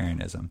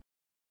vegetarianism.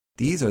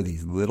 These are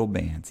these little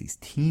bands, these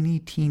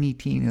teeny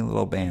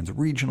little bands,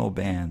 regional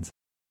bands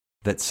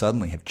that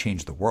suddenly have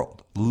changed the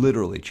world,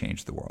 literally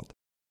changed the world.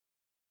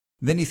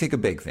 Then you think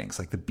of big things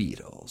like the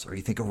Beatles, or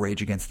you think of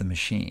Rage Against the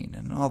Machine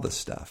and all this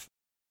stuff.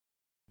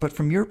 But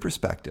from your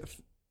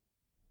perspective,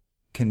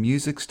 can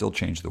music still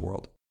change the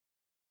world?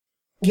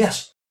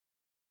 Yes.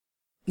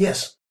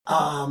 Yes.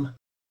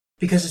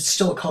 Because it's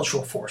still a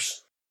cultural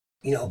force,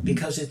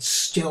 because it's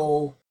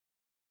still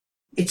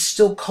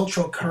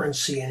cultural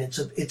currency, and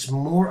it's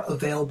more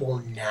available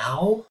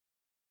now.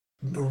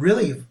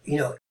 Really,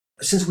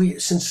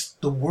 since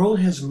the world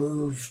has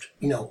moved,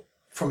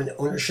 from an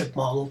ownership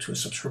model to a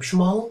subscription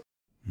model,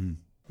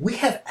 we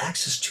have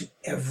access to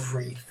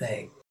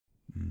everything.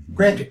 Mm-hmm.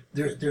 Granted,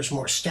 there's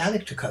more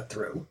static to cut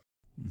through,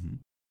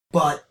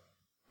 but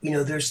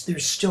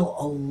there's still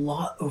a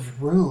lot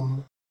of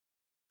room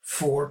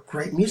for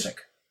great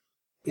music.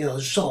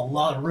 There's still a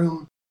lot of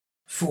room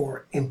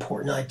for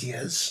important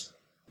ideas,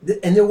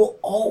 and there will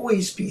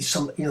always be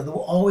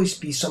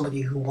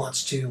somebody who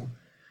wants to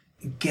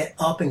get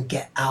up and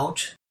get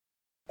out,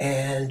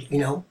 and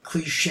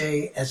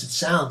cliche as it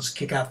sounds,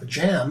 kick out the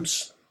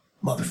jams,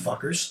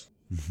 motherfuckers.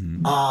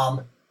 Mm-hmm.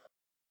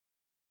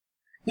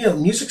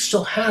 Music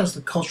still has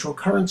the cultural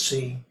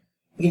currency,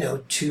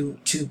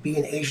 to be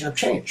an agent of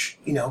change.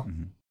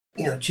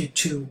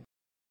 To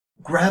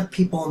grab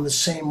people in the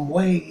same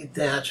way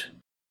that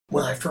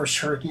when I first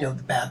heard,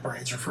 the Bad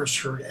Brains, or first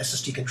heard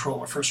SSD Control,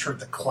 or first heard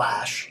The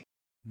Clash,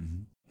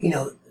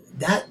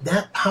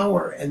 that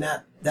power and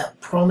that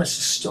promise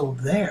is still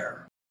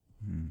there.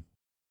 Mm.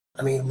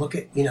 I mean, look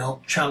at,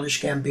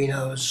 Childish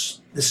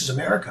Gambino's This Is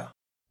America,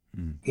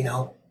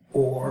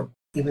 or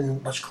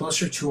even much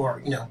closer to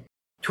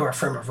our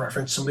frame of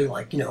reference, somebody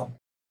like,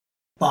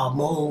 Bob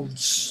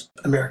Mould's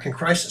American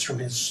Crisis from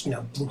his,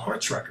 Blue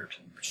Hearts record,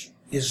 which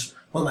is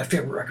one of my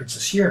favorite records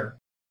this year.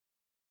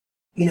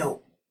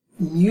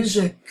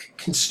 Music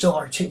can still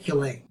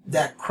articulate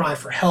that cry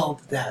for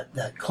help,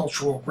 that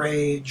cultural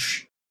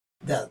rage,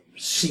 that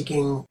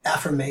seeking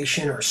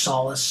affirmation or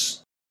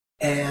solace,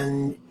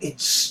 and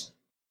it's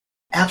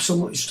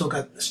absolutely still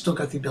got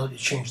the ability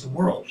to change the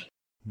world.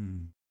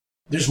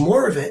 There's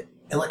more of it,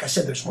 and like I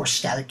said, there's more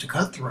static to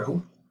cut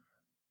through,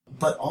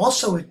 but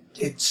also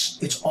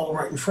it's all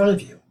right in front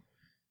of you.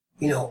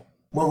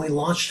 When we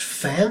launched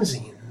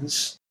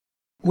fanzines,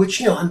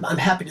 which I'm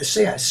happy to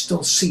say I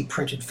still see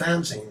printed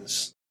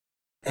fanzines,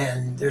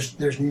 and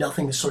there's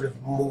nothing sort of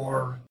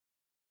more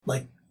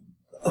like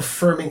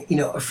affirming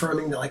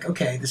that, like,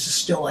 okay, this is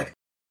still like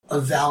a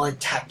valid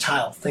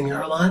tactile thing in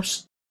our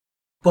lives,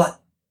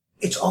 but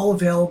it's all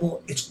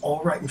available, it's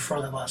all right in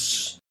front of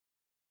us,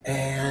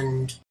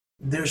 and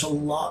there's a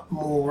lot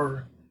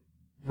more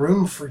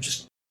room for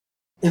just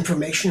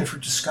information and for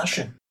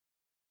discussion.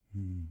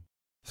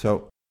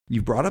 So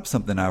you brought up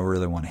something I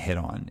really want to hit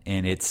on,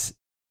 and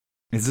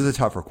this is a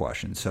tougher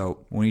question.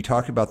 So when you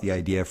talked about the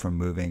idea from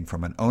moving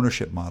from an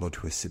ownership model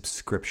to a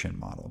subscription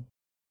model,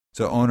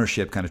 so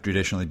ownership kind of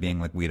traditionally being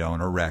like we'd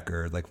own a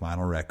record, like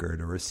vinyl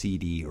record or a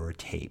CD or a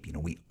tape,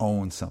 we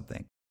own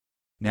something.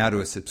 Now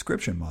to a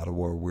subscription model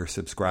where we're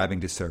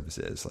subscribing to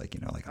services like,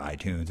 like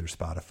iTunes or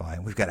Spotify,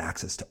 and we've got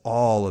access to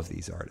all of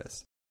these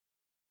artists.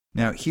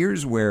 Now,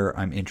 here's where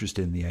I'm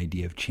interested in the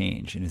idea of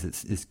change, and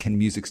is can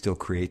music still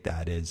create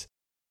that? Is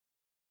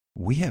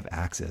we have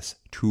access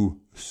to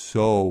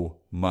so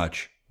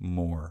much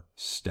more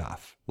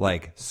stuff,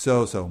 like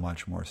so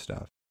much more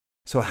stuff.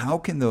 So how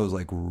can those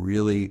like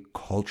really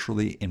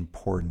culturally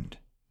important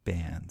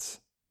bands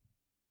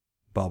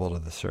bubble to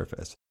the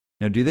surface?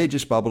 Now, do they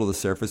just bubble to the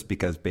surface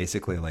because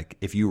basically like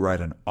if you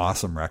write an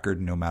awesome record,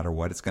 no matter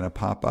what, it's going to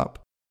pop up?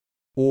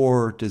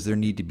 Or does there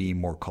need to be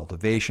more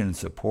cultivation and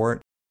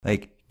support?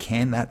 Like,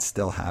 can that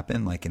still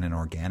happen like in an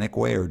organic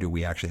way, or do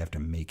we actually have to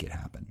make it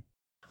happen?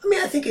 I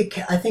mean, I think it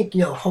can. I think,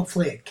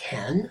 hopefully it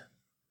can.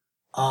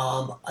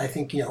 I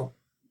think,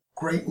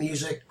 great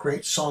music,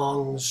 great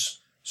songs,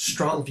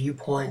 strong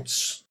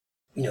viewpoints,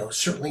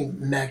 certainly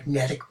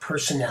magnetic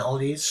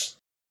personalities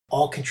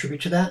all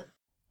contribute to that.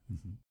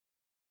 Mm-hmm.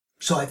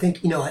 So I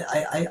think,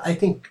 I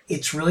think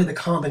it's really the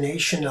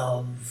combination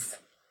of,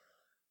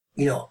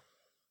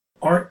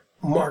 art,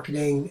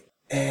 marketing,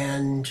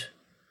 and,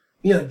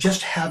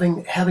 just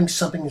having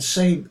something to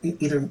say,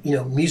 either,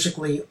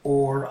 musically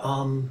or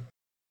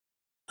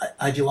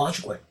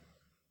ideologically.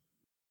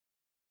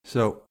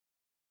 So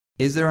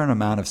is there an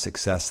amount of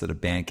success that a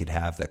band could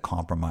have that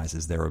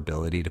compromises their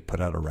ability to put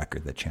out a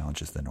record that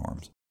challenges the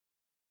norms?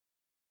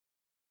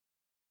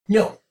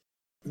 No,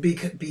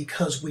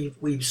 because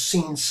we've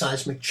seen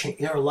seismic change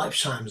in our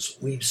lifetimes.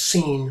 We've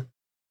seen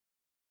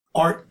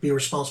art be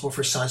responsible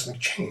for seismic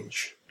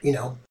change.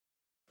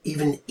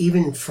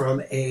 Even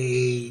from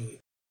a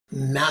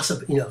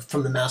massive,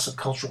 from the massive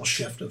cultural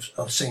shift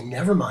of say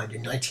Nevermind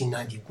in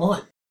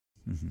 1991.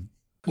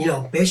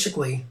 Mm-hmm.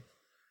 Basically,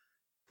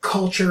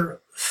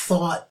 culture,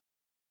 thought,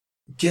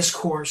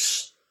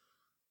 discourse,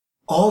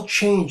 all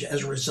change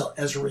as a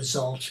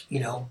result,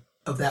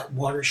 of that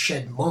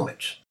watershed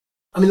moment.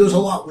 I mean, there was a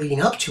lot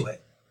leading up to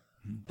it,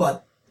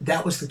 but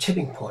that was the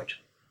tipping point.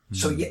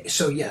 Mm-hmm.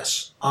 So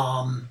yes,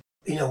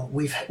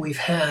 we've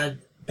had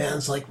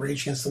bands like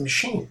Rage Against the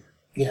Machine,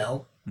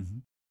 mm-hmm.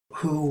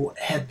 who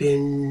have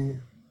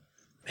been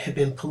have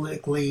been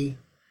politically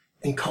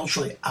and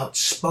culturally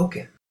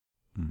outspoken,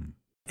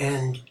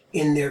 and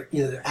in their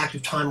their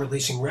active time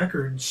releasing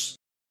records,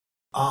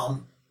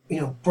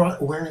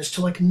 brought awareness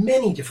to like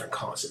many different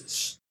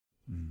causes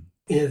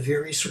in a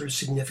very sort of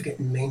significant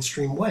and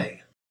mainstream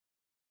way.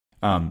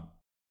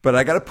 But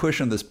I got to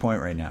push on this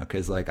point right now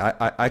because like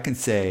I can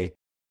say,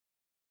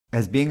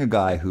 as being a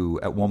guy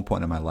who at one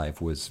point in my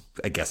life was,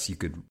 I guess you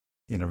could,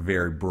 in a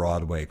very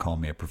broad way, call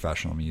me a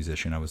professional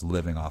musician. I was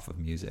living off of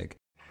music.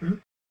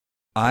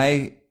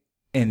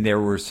 And there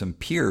were some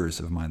peers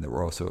of mine that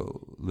were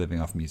also living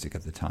off music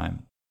at the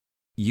time.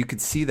 You could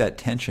see that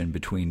tension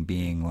between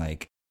being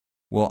like,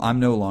 well, I'm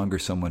no longer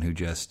someone who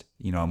just,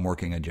 I'm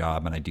working a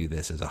job and I do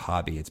this as a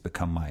hobby. It's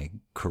become my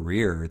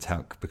career. It's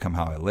become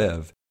how I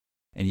live.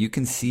 And you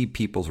can see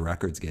people's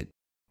records get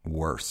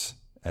worse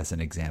as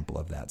an example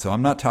of that. So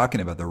I'm not talking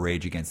about the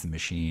Rage Against the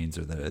Machines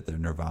or the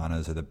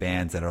Nirvanas or the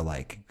bands that are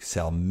like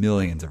sell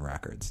millions of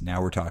records.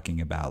 Now we're talking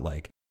about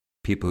like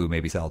people who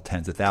maybe sell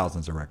tens of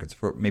thousands of records,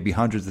 for maybe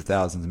hundreds of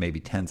thousands,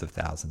 maybe tens of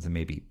thousands, and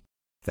maybe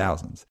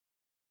thousands.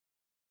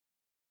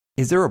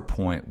 Is there a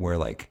point where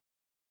like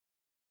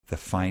the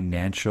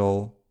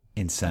financial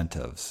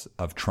incentives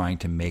of trying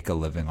to make a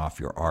living off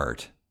your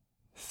art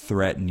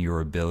threaten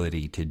your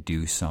ability to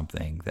do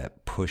something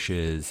that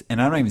pushes, and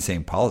I'm not even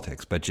saying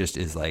politics, but just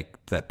is like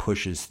that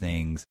pushes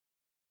things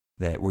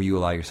that where you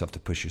allow yourself to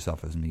push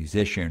yourself as a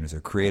musician, as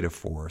a creative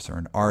force, or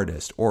an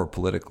artist, or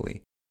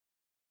politically?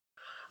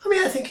 I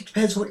mean, I think it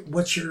depends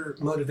what's your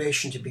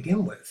motivation to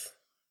begin with.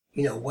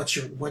 What's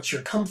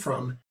your come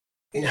from,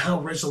 and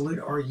how resolute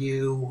are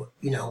you,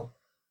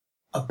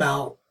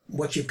 about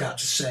what you've got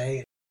to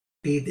say,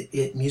 be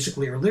it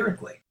musically or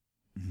lyrically.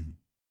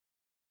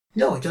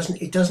 No, it doesn't.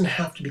 It doesn't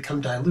have to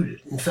become diluted.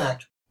 In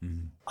fact,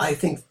 I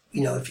think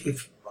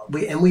if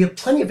we have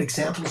plenty of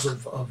examples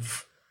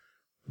of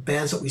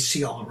bands that we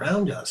see all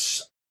around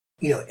us.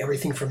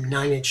 Everything from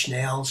Nine Inch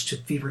Nails to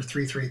Fever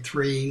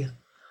 333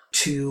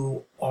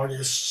 to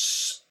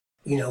artists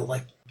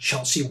like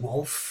Chelsea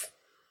Wolfe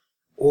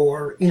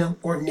or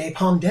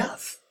Napalm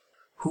Death,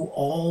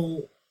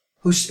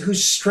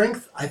 whose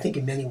strength I think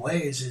in many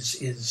ways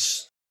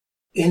is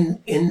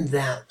in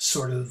that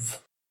sort of.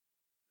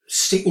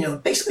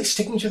 Basically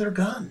sticking to their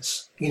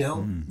guns,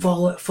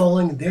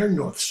 following their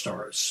North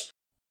Stars.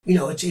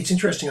 It's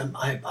interesting.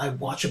 I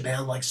watch a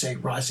band like, say,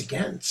 Rise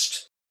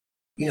Against,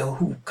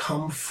 who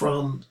come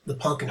from the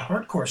punk and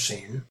hardcore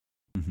scene,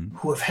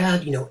 who have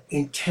had,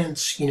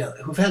 intense,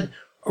 who've had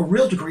a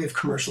real degree of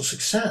commercial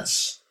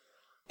success.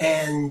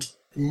 And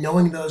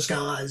knowing those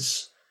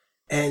guys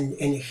and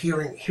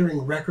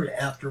hearing record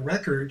after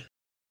record,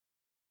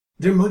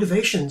 their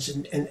motivations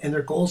and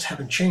their goals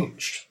haven't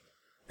changed.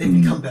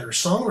 They've become better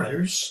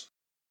songwriters.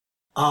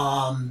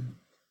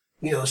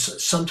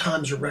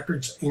 Sometimes a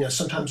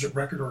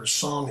record or a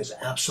song is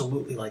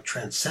absolutely like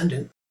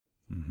transcendent.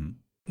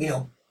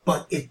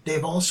 But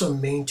they've also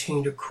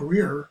maintained a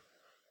career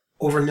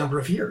over a number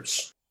of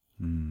years.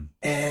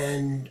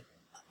 And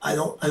I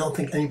don't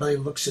think anybody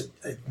looks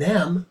at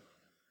them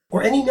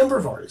or any number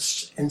of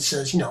artists and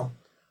says,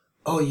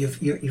 oh,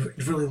 you've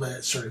really let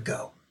it sort of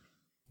go.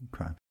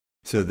 Okay.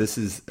 So this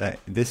is I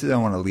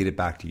want to lead it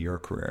back to your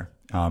career.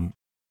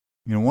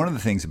 One of the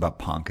things about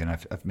punk, and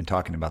I've been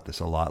talking about this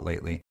a lot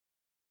lately,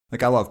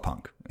 like I love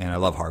punk and I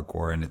love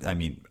hardcore. And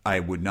I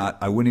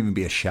wouldn't even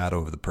be a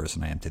shadow of the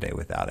person I am today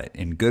without it,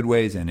 in good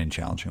ways and in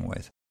challenging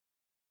ways.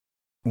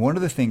 One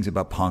of the things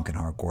about punk and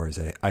hardcore is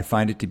that I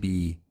find it to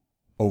be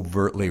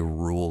overtly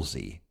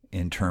rulesy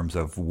in terms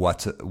of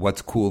what's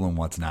cool and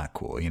what's not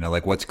cool,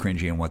 like what's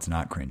cringy and what's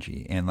not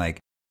cringy. And like,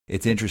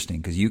 it's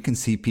interesting because you can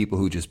see people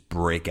who just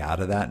break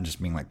out of that and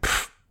just being like,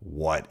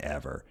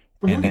 whatever.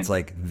 And it's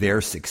like their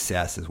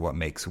success is what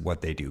makes what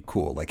they do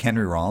cool. Like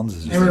Henry Rollins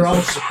is a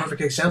perfect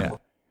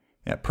example.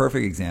 Yeah,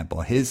 perfect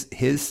example. His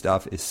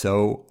stuff is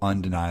so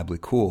undeniably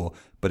cool.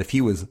 But if he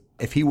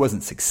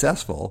wasn't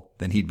successful,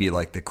 then he'd be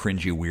like the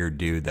cringy weird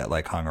dude that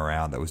like hung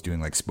around that was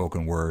doing like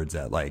spoken words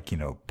at like,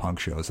 punk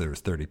shows that there was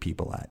 30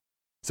 people at.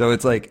 So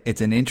it's like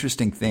it's an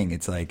interesting thing.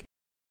 It's like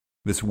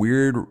this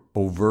weird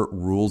overt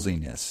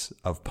rulesiness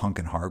of punk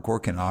and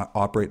hardcore can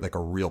operate like a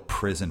real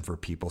prison for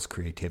people's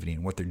creativity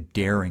and what they're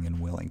daring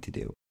and willing to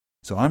do.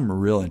 So I'm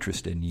real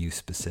interested in you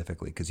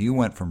specifically because you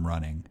went from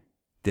running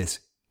this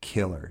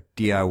killer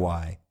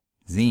DIY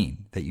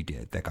zine that you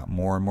did that got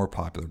more and more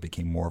popular,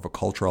 became more of a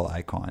cultural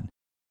icon,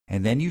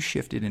 and then you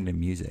shifted into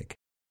music.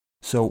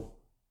 So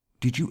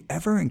did you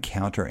ever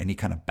encounter any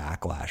kind of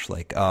backlash?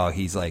 Like, oh,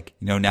 he's like,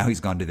 now he's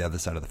gone to the other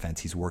side of the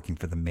fence. He's working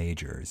for the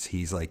majors.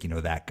 He's like,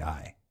 that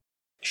guy.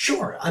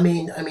 Sure. I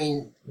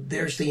mean,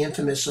 there's the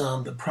infamous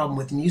The Problem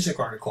with Music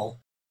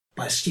article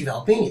by Steve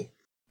Albini,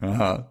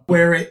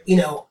 where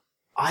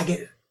I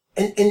get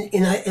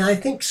and I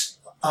think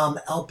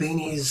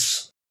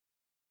Albini's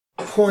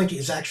point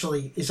is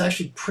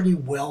actually pretty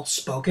well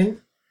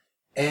spoken,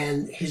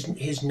 and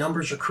his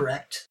numbers are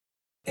correct,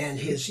 and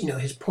his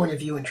point of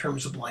view in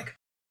terms of like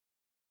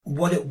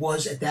what it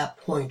was at that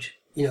point,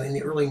 in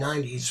the early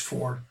 90s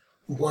for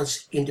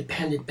once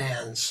independent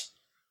bands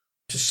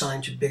to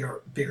sign to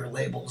bigger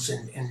labels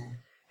and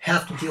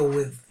have to deal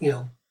with,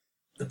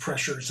 the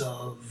pressures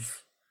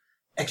of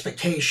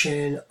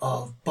expectation,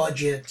 of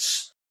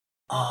budgets,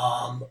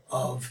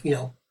 of,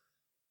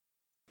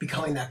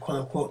 becoming that quote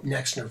unquote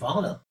next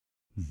Nirvana.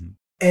 Mm-hmm.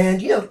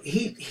 And,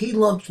 he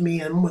lumped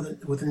me in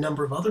with a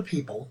number of other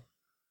people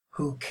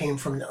who came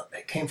from a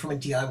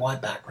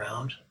DIY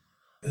background,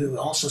 who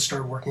also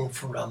started working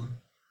for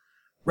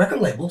record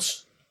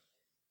labels.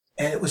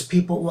 And it was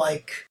people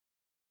like,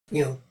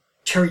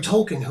 Terry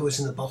Tolkien, who was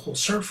in the Butthole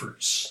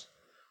Surfers,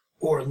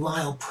 or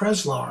Lyle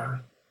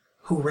Preslar,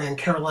 who ran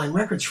Caroline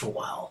Records for a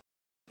while,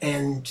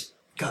 and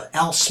got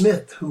Al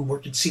Smith, who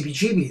worked at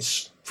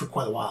CBGB's for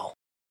quite a while.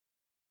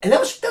 And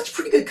that's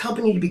pretty good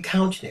company to be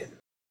counted in.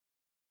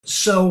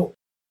 So,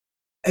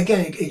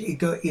 again,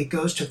 it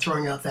goes to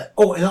throwing out that.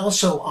 Oh, and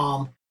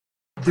also,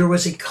 there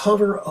was a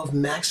cover of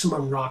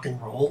Maximum Rock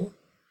and Roll,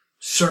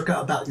 circa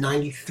about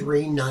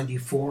 93,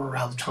 94,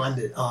 around the time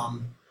that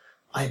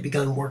I had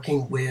begun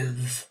working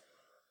with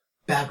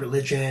Bad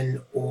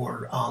Religion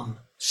or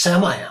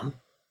Sam I Am,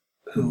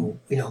 who,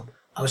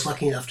 I was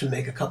lucky enough to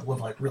make a couple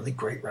of really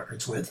great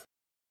records with.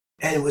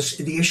 And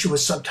the issue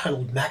was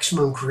subtitled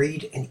Maximum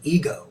Greed and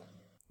Ego.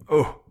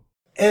 Oh.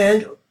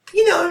 And,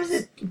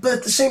 but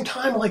at the same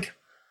time,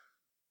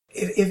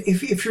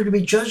 if you're to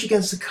be judged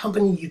against the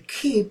company you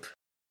keep,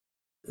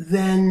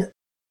 then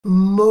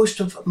most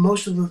of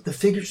the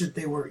figures that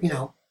they were,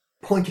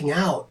 pointing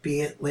out,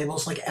 be it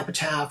labels like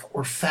Epitaph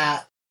or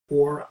Fat,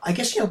 or I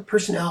guess,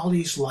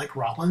 personalities like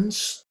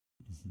Rollins,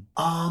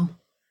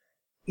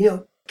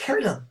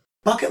 carried a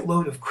bucket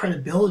load of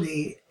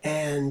credibility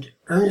and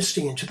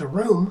earnesty into the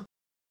room.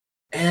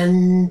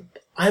 And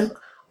I'm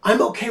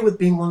okay with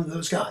being one of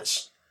those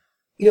guys.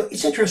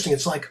 It's interesting.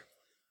 It's like,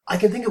 I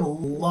can think of a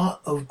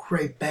lot of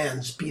great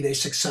bands, be they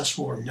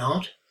successful or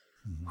not,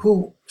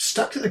 who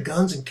stuck to their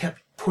guns and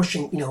kept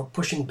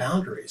pushing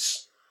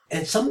boundaries.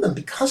 And some of them,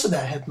 because of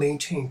that, have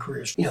maintained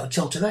careers,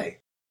 till today.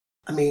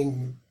 I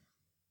mean,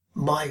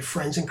 my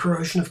friends in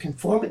Corrosion of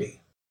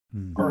Conformity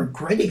are a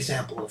great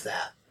example of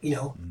that.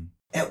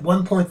 At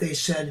one point they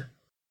said,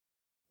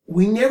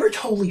 we never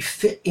totally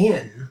fit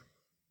in,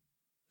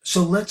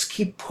 so let's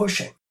keep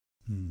pushing.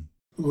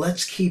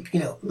 Let's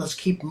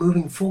keep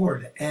moving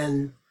forward.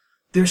 And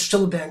there's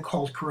still a band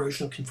called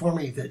Corrosion of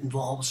Conformity that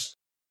involves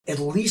at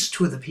least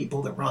two of the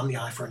people that were on the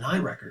Eye for an Eye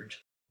record,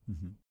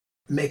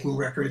 making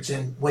records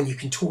and When You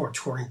Can Tour,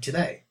 touring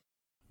today.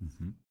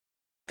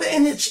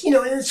 And it's,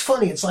 and it's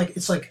funny. It's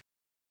like,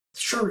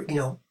 sure,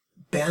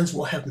 bands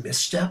will have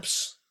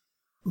missteps,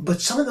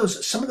 but some of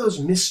those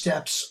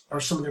missteps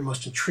are some of their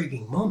most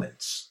intriguing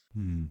moments.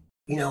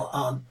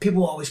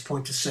 People always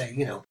point to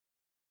say,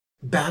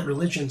 Bad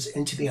Religion's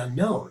Into the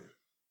Unknown.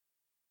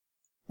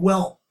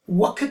 Well,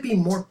 what could be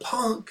more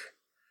punk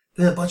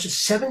than a bunch of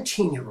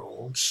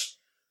 17-year-olds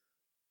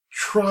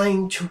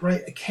trying to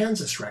write a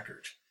Kansas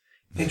record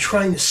and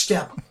trying to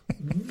step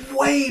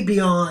way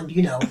beyond,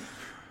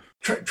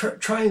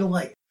 trying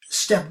to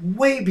step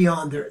way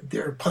beyond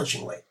their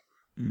punching weight.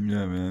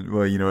 Yeah, man.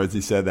 Well, as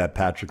he said that,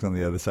 Patrick's on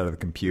the other side of the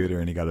computer,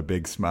 and he got a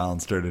big smile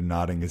and started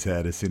nodding his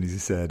head as soon as he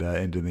said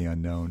Into the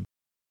Unknown.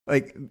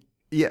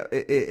 Yeah,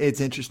 it's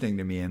interesting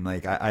to me, and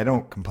I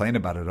don't complain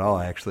about it at all.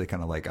 I actually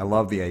kind of I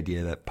love the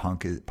idea that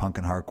punk and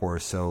hardcore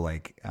is so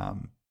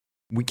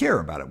we care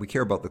about it. We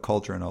care about the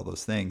culture and all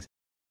those things.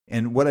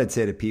 And what I'd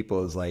say to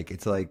people is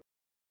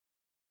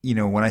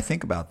when I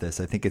think about this,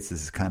 I think it's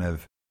this kind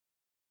of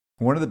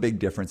one of the big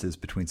differences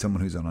between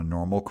someone who's on a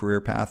normal career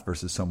path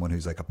versus someone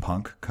who's a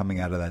punk coming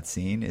out of that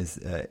scene is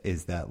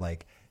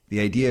that the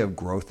idea of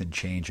growth and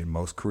change in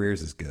most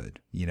careers is good,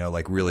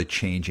 really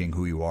changing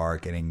who you are,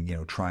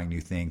 getting, trying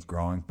new things,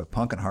 growing. But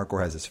punk and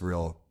hardcore has this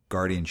real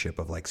guardianship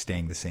of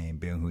staying the same,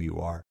 being who you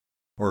are,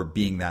 or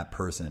being that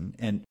person.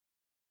 And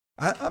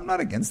I'm not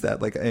against that.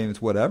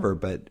 It's whatever.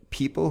 But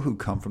people who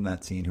come from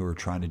that scene who are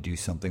trying to do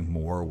something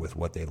more with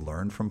what they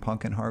learned from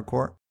punk and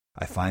hardcore,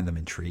 I find them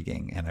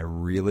intriguing. And I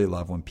really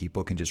love when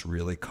people can just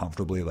really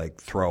comfortably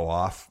throw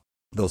off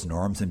those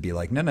norms and be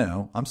like,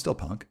 no, I'm still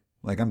punk.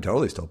 I'm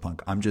totally still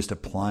punk. I'm just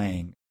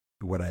applying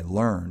what I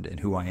learned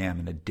and who I am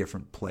in a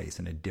different place,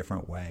 in a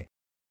different way.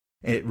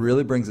 It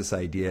really brings this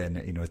idea, and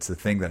it's the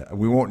thing that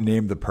we won't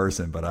name the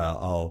person, but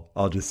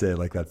I'll just say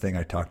that thing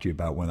I talked to you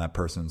about when that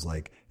person's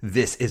like,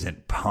 "This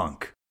isn't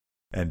punk,"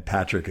 and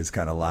Patrick is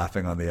kind of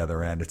laughing on the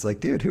other end. It's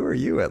dude, who are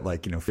you at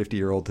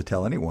 50-year-old to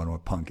tell anyone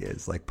what punk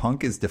is?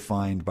 Punk is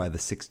defined by the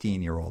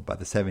 16-year-old, by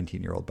the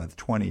 17-year-old, by the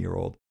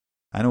 20-year-old.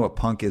 I know what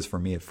punk is for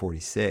me at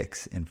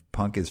 46, and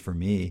punk is for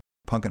me.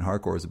 Punk and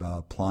hardcore is about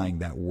applying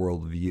that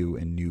worldview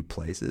in new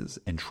places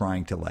and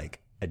trying to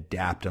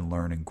adapt and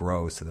learn and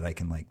grow so that I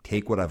can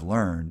take what I've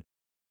learned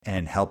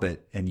and help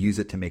it and use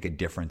it to make a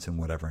difference in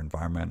whatever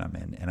environment I'm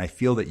in. And I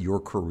feel that your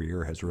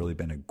career has really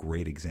been a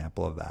great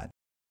example of that.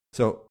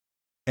 So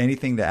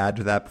anything to add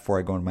to that before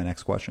I go into my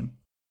next question?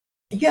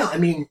 Yeah, I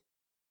mean,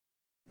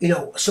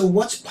 so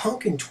what's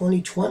punk in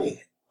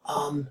 2020?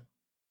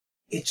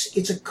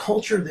 It's a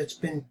culture that's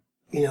been,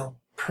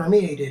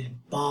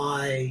 permeated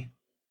by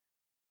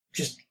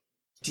just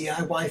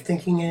DIY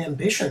thinking and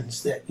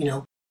ambitions that,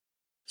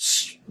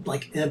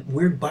 like in a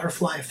weird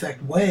butterfly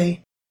effect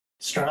way,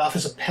 start off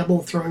as a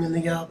pebble thrown in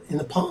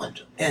the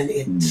pond. And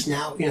it's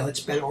now,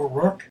 it's Beto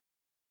O'Rourke,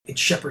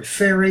 it's Shepard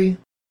Fairey,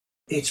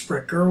 it's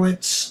Brett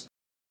Gurwitz,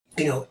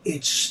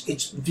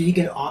 it's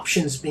vegan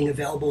options being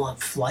available on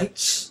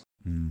flights.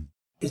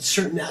 It's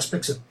certain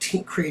aspects of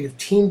creative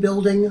team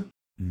building.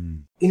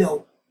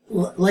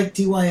 Like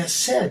DYS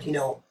said,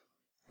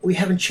 we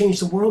haven't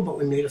changed the world, but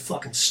we made a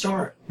fucking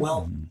start.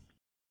 Well,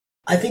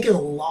 I think in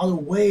a lot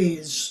of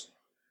ways,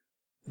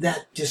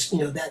 that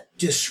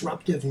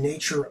disruptive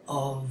nature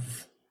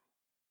of,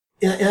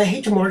 and I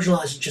hate to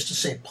marginalize it just to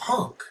say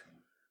punk,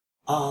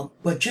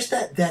 but just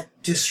that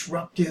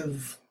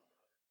disruptive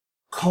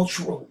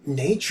cultural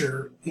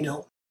nature,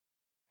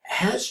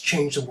 has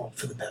changed the world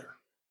for the better.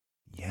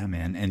 Yeah,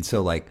 man. And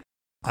so like,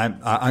 I'm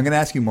going to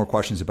ask you more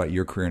questions about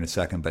your career in a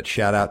second, but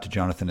shout out to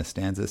Jonathan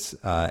Estanzas.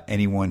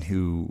 Anyone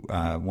who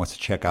wants to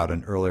check out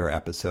an earlier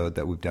episode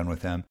that we've done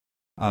with him,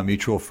 a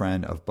mutual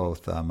friend of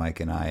both Mike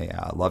and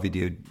I. Love you,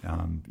 dude.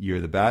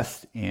 You're the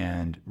best,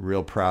 and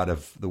real proud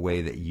of the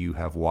way that you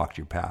have walked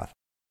your path.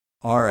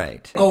 All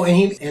right. Oh,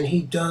 and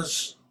he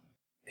does,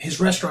 his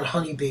restaurant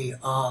Honeybee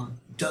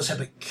does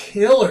have a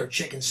killer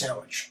chicken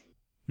sandwich,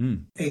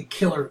 a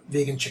killer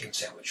vegan chicken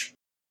sandwich.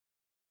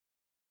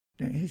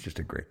 He's just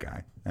a great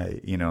guy,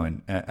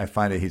 and I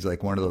find that he's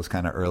like one of those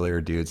kind of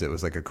earlier dudes that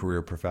was like a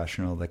career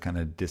professional that kind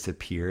of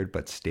disappeared,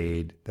 but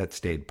stayed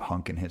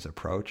punk in his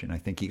approach. And I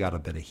think he got a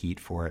bit of heat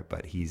for it,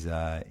 but he's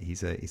a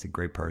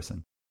great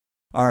person.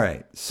 All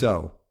right.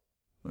 So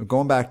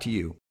going back to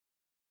you,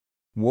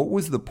 what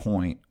was the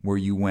point where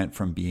you went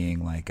from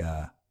being like,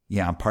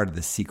 I'm part of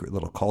this secret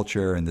little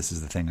culture and this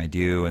is the thing I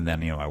do. And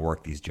then, I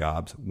work these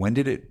jobs. When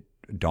did it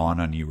dawn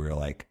on you where you're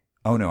like,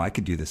 oh no, I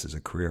could do this as a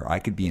career. I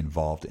could be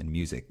involved in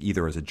music,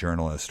 either as a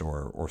journalist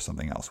or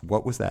something else.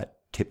 What was that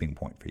tipping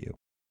point for you?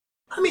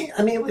 I mean,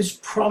 it was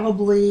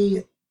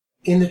probably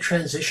in the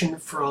transition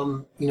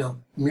from,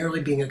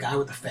 merely being a guy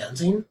with a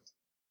fanzine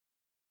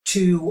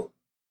to,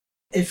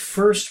 at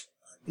first,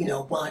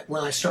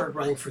 when I started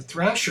writing for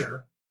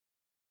Thrasher,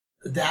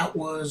 that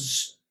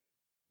was,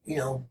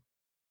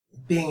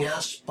 being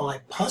asked by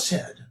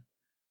Pusshead,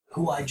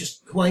 who I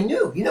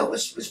knew,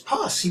 was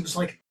Puss. He was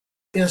like,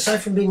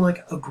 aside from being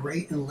like a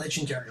great and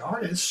legendary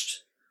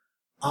artist,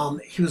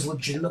 he was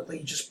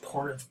legitimately just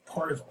part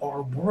of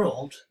our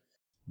world,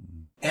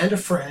 and a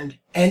friend,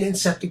 and in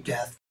Septic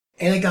Death,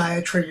 and a guy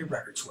I traded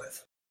records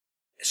with.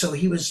 So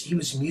he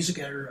was music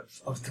editor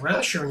of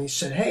Thrasher, and he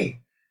said,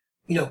 "Hey,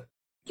 you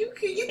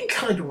can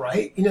kind of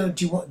write. Do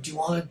you want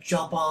to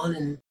jump on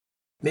and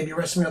maybe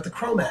write something about the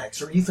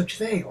Cro-Mags or Youth of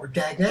Today or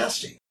Dag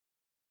Nasty?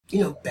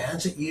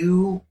 Bands that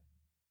you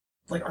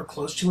like are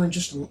close to and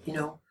just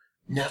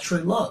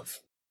naturally love."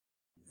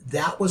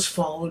 That was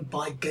followed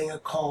by getting a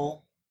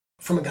call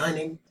from a guy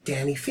named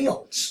Danny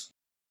Fields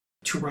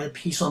to write a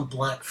piece on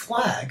Black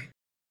Flag,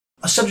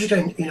 a subject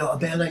a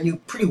band I knew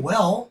pretty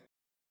well,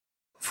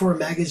 for a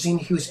magazine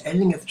he was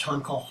editing at the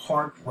time called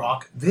Hard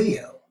Rock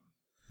Video.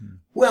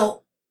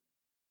 Well,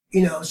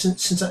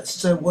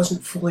 since I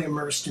wasn't fully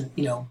immersed in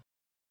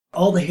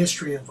all the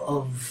history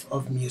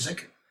of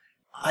music,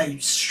 I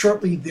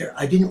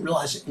didn't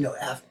realize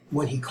it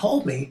when he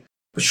called me,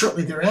 but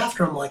shortly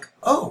thereafter I'm like,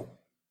 oh,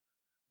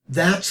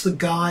 that's the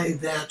guy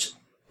that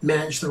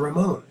managed the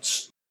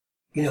Ramones.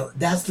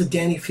 That's the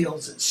Danny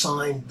Fields that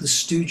signed the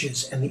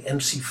Stooges and the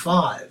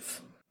MC5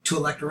 to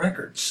Elektra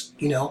Records.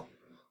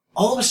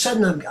 All of a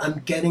sudden I'm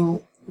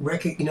getting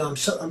I'm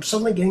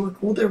suddenly getting a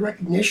little bit of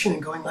recognition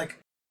and going like,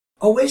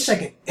 oh, wait a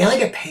second, and I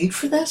get paid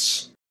for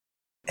this?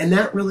 And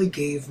that really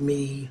gave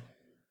me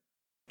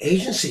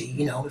agency,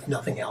 if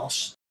nothing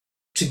else,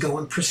 to go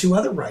and pursue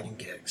other writing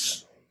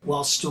gigs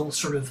while still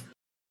sort of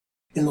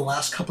in the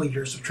last couple of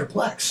years of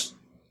Triple X.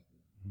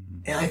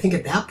 And I think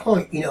at that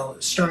point,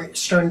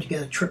 starting to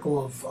get a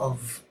trickle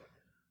of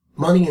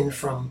money in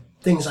from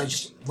things I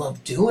just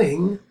loved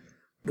doing,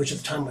 which at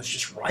the time was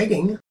just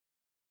writing,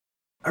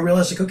 I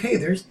realized like, okay,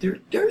 there's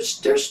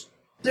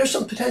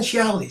some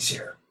potentialities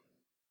here.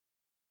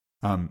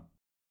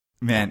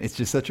 Man, it's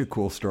just such a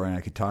cool story, and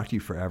I could talk to you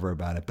forever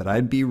about it, but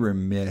I'd be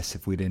remiss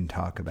if we didn't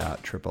talk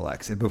about Triple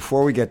X. And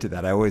before we get to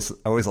that, I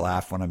always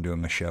laugh when I'm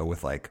doing a show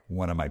with like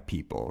one of my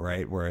people,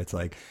 right? Where it's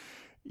like,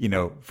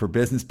 for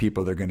business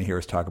people, they're going to hear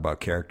us talk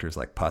about characters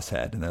like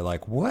Pusshead, and they're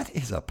like, what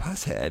is a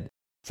Pusshead?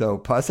 So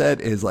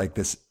Pusshead is like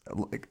this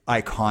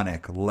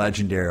iconic,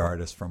 legendary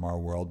artist from our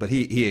world, but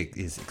he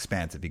is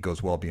expansive. He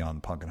goes well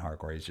beyond punk and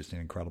hardcore. He's just an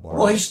incredible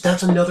artist. Well,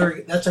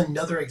 that's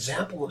another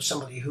example of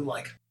somebody who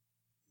like,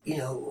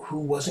 who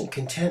wasn't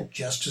content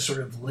just to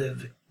sort of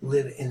live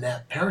in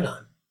that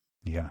paradigm.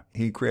 Yeah,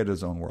 he created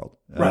his own world,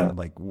 right?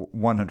 Like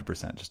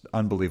 100%, just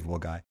unbelievable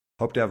guy.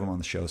 Hope to have him on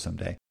the show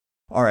someday.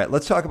 All right,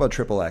 let's talk about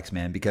Triple X,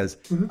 man, because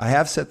I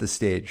have set the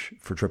stage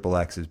for Triple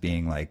X as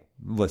being like,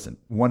 listen,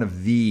 one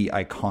of the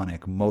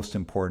iconic, most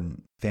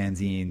important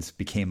fanzines,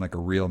 became like a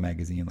real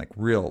magazine, like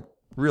real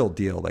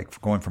deal,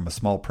 like going from a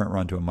small print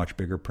run to a much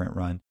bigger print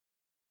run.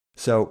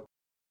 So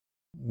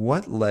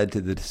What led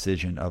to the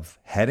decision of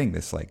heading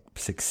this like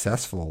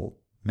successful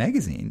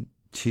magazine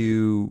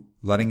to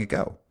letting it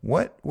go?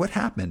 What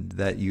happened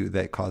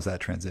that caused that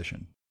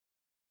transition?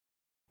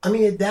 I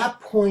mean, at that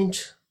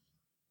point,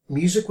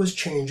 music was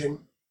changing.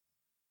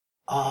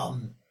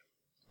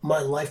 My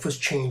life was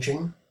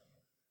changing.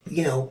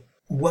 You know,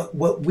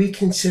 what we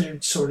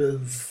considered sort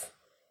of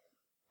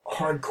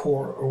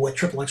hardcore, or what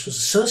Triple X was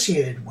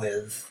associated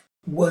with,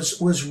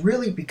 was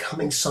really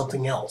becoming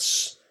something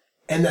else.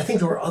 And I think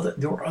there were other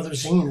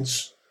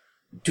zines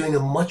doing a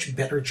much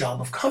better job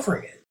of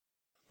covering it.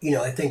 You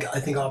know, I think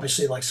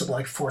obviously like something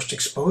like Forced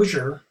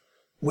Exposure,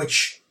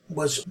 which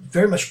was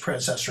very much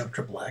predecessor of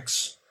Triple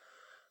X,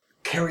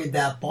 carried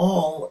that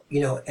ball,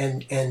 you know,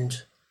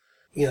 and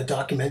you know,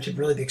 documented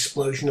really the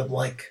explosion of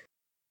like,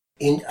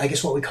 I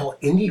guess what we call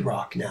indie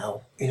rock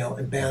now, you know,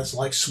 and bands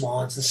like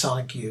Swans and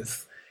Sonic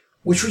Youth,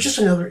 which was just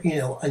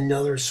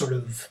another sort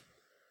of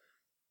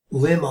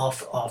limb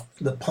off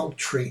the punk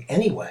tree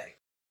anyway.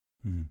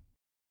 Mm-hmm.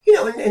 You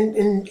know,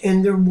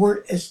 and there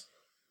weren't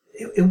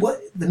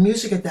what the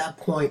music at that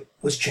point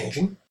was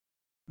changing.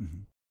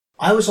 Mm-hmm.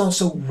 I was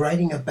also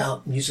writing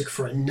about music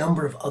for a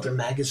number of other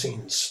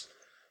magazines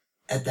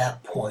at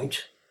that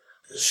point.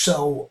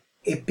 So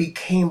it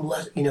became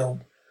less, you know,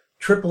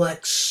 Triple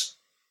X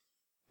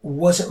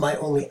wasn't my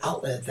only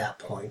outlet at that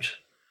point.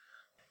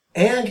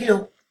 And, you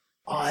know,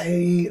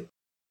 I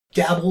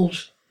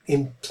dabbled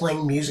in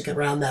playing music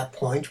around that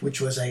point, which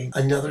was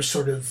another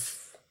sort of,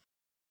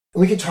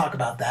 we can talk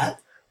about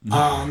that. It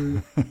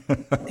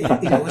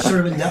was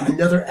sort of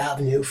another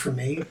avenue for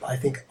me, I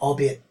think,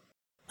 albeit,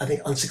 I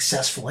think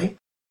unsuccessfully.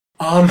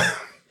 And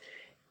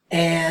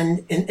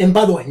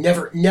by the way,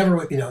 never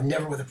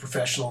with a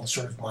professional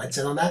sort of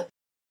mindset on that.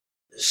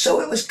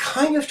 So it was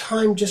kind of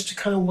time just to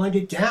kind of wind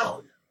it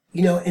down,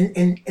 you know,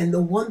 and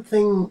the one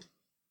thing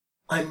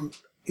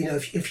you know,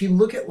 if you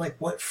look at like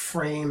what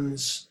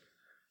frames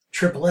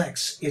Triple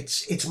X,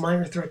 it's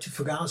Minor Threat to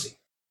Fugazi.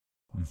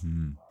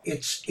 Mm-hmm.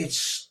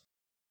 It's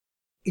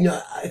you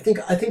know, I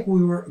think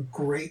we were a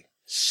great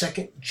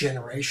second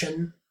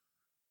generation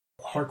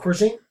hardcore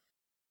zine.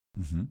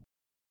 Mm-hmm.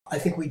 I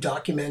think we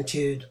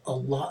documented a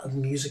lot of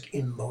music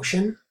in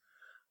motion.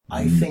 Mm-hmm.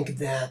 I think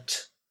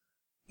that,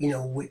 you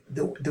know,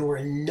 there were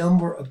a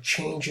number of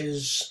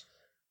changes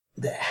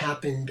that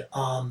happened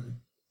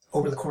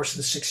over the course of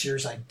the 6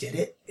 years I did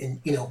it,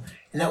 and you know,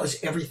 and that was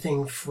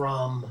everything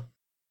from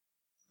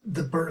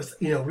the birth,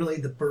 you know, really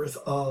the birth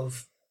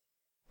of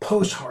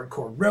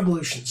post-hardcore,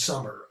 Revolution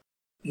Summer,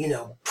 you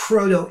know,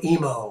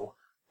 proto-emo,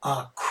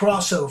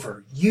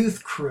 crossover,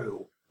 youth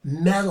crew,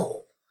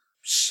 metal,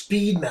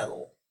 speed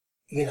metal,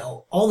 you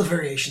know, all the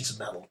variations of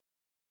metal.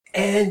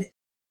 And,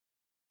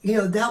 you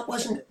know, that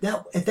wasn't,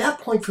 that at that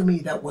point for me,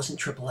 that wasn't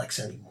Triple X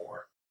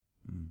anymore.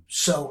 Mm.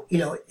 So, you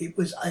know, it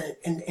was,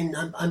 and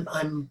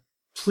I'm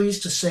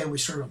pleased to say we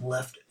sort of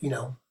left, you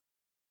know,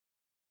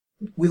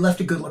 we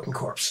left a good looking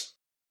corpse.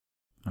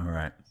 All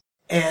right.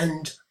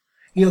 And,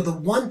 you know, the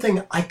one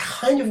thing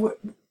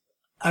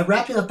I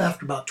wrapped it up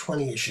after about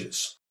 20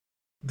 issues.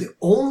 The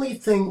only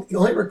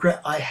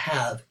regret I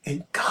have,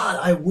 and God,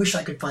 I wish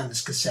I could find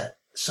this cassette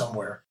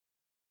somewhere,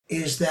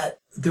 is that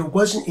there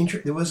was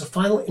a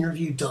final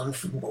interview done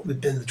for what would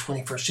have been the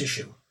 21st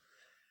issue.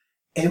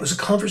 And it was a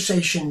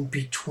conversation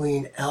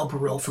between Al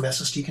Burrell from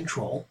SSD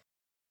Control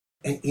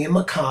and Ian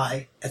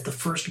Mackay at the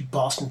first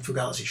Boston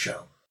Fugazi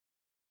show.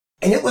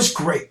 And it was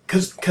great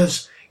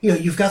because you know,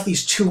 you've got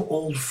these two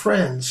old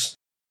friends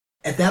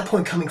at that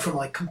point coming from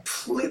like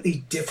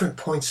completely different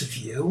points of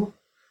view,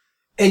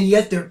 and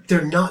yet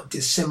they're not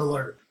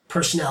dissimilar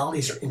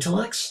personalities or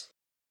intellects.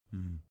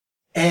 Mm.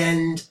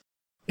 And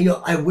you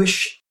know, I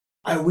wish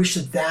I wish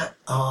I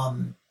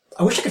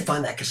could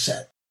find that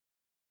cassette.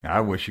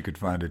 I wish you could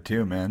find it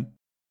too, man.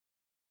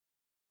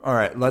 All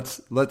right,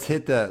 let's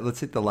hit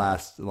the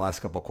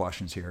last couple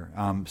questions here.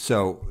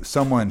 So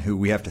someone who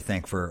we have to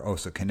thank for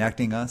also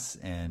connecting us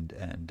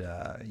and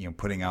you know,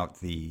 putting out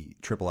the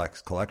Triple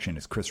X collection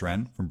is Chris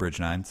Wren from Bridge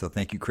 9. So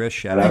thank you, Chris.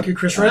 Shout out. Thank you,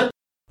 Chris Wren.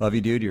 Love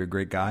you, dude. You're a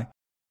great guy.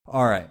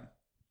 All right.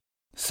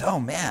 So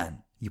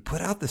man, you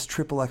put out this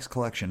Triple X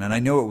collection, and I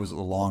know it was a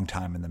long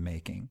time in the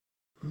making.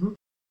 Mm-hmm.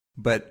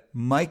 But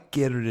Mike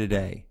Gitter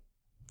today,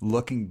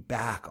 looking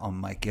back on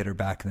Mike Gitter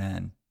back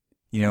then,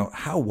 you know,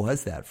 how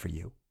was that for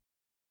you?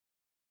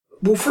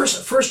 Well,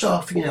 first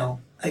off, you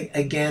know,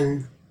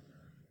 again,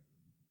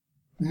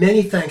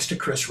 many thanks to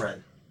Chris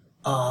Wren,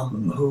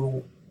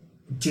 who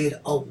did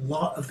a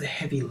lot of the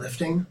heavy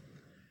lifting.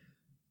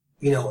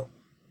 You know,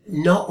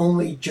 not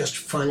only just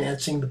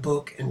financing the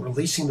book and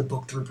releasing the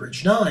book through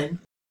Bridge 9,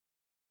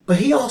 but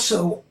he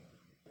also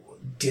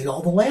did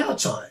all the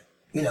layouts on it.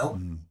 You know,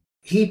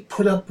 he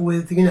put up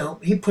with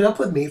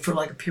me for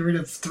like a period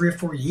of 3 or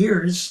 4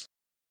 years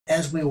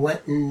as we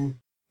went and,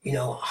 you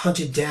know,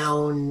 hunted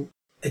down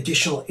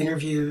additional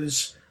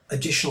interviews,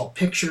 additional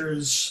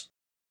pictures,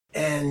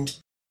 and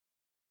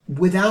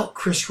without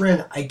Chris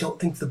Wren, I don't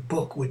think the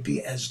book would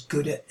be as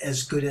good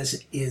as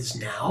it is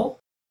now.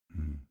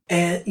 Mm.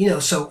 And you know,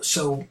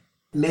 so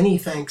many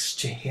thanks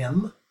to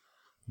him.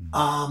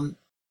 Mm.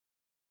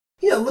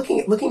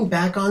 looking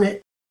back on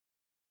it,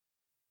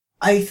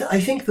 I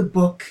think the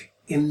book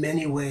in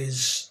many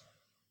ways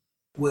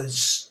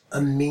was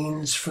a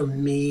means for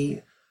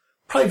me,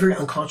 probably very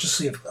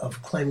unconsciously,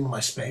 of claiming my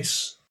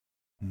space,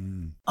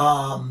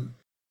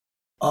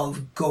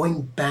 of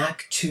going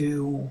back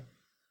to,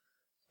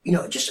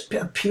 just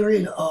a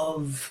period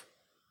of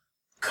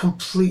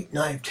complete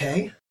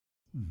naivete,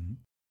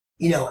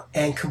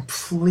 and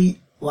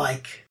complete,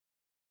 like,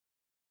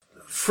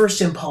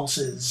 first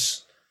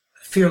impulses,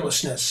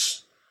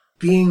 fearlessness,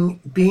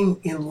 being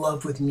in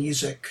love with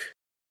music,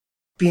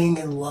 being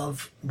in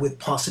love with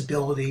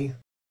possibility,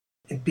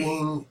 and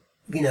being,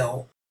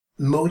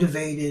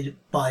 motivated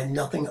by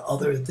nothing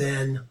other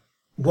than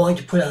wanting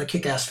to put out a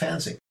kick-ass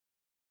fanzine,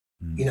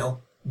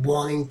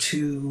 wanting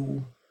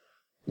to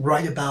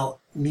write about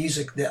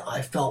music that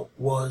I felt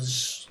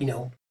was,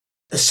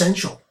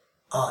 essential,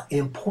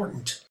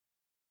 important.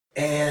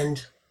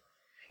 And,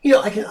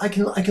 I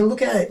can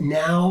look at it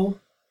now,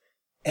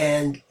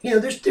 and,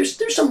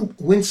 there's some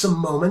winsome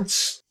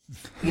moments,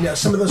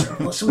 some of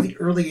the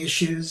early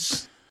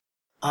issues,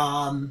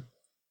 are,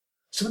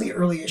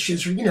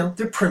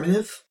 they're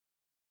primitive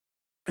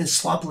and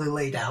sloppily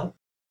laid out,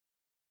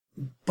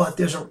 but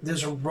there's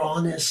a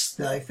rawness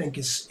that I think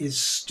is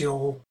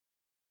still,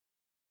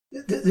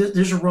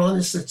 there's a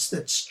rawness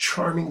that's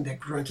charming, that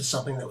grew into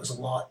something that was a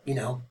lot,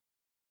 it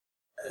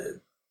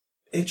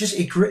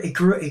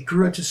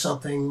grew into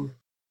something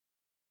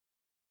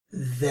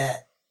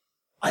that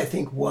I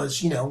think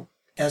was,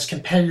 as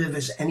competitive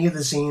as any of the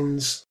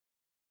zines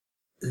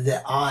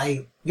that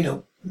I,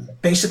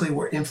 basically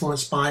were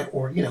influenced by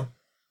or,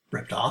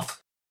 ripped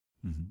off.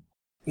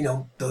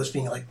 Those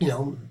being like,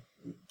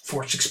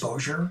 Forced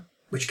Exposure,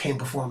 which came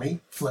before me,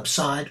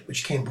 Flipside,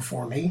 which came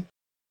before me,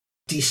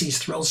 DC's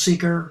Thrill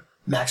Seeker,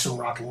 Maximum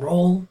Rock and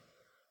Roll,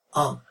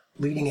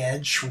 Leading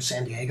Edge from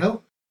San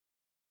Diego.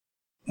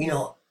 I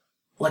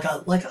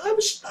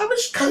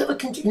was kind of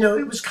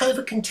it was kind of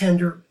a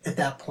contender at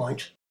that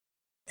point,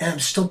 and I'm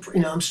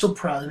still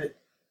proud of it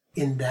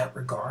in that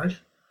regard.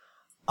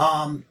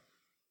 I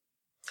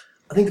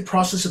think the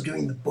process of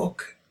doing the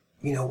book,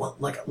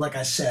 like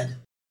I said,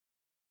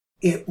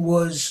 it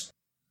was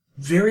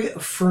very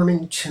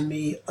affirming to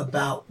me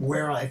about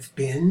where I've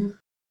been,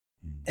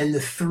 and the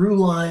through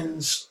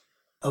lines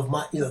of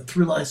my,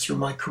 through lines through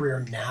my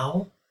career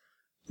now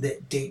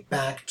that date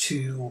back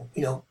to,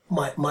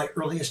 my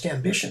earliest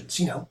ambitions,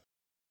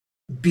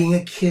 being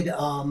a kid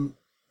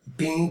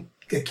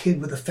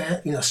with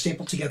a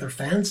stapled together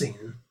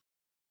fanzine,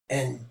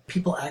 and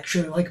people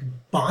actually like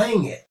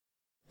buying it,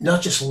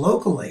 not just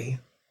locally,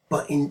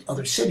 but in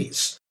other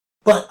cities.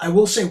 But I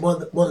will say one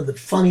of the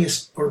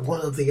funniest, or one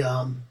of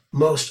the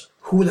most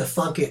who would have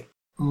thunk it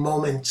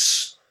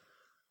moments,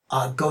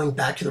 going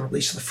back to the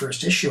release of the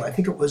first issue, I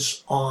think it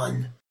was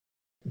on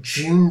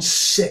June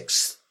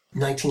 6th,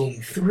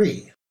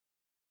 1983,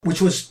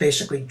 which was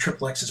basically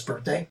Triple X's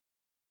birthday.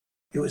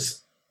 It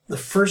was the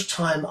first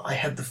time I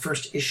had the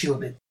first issue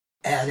of it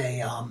at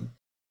a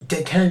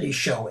Dead Kennedy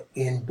show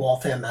in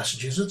Waltham,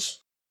 Massachusetts.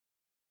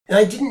 And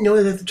I didn't know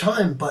it at the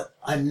time, but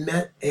I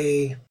met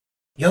a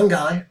young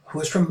guy who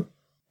was from,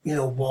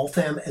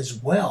 Waltham as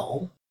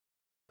well,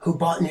 who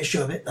bought an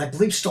issue of it, and I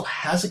believe still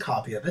has a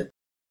copy of it.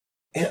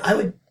 And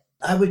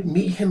I would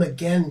meet him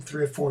again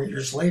 3 or 4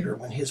 years later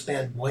when his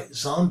band White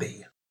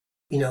Zombie,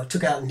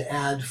 took out an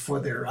ad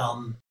for their,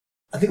 I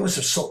think it was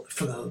it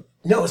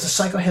was a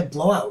Psycho Head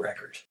Blowout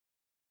record.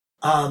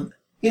 And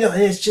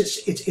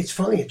it's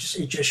funny. It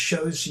just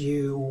shows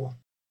you,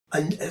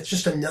 it's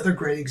just another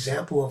great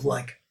example of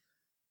like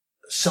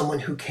someone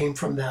who came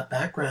from that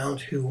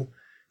background, who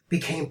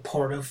became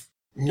part of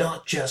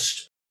not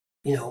just,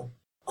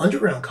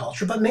 underground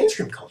culture, but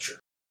mainstream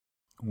culture.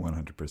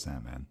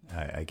 100%, man.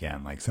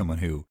 Again, like someone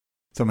who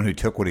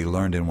took what he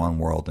learned in one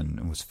world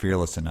and was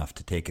fearless enough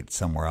to take it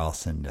somewhere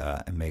else and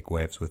make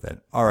waves with it.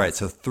 All right,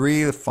 so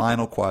 3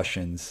 final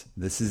questions.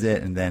 This is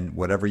it, and then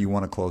whatever you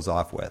want to close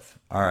off with.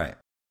 All right.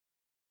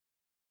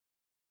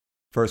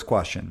 First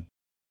question.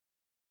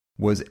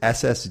 Was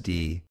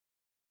SSD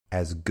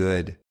as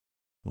good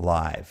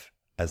live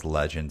as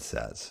legend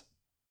says?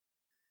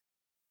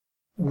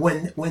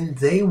 When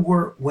they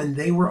were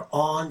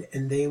on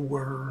and they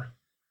were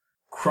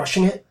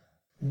crushing it,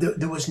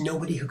 there was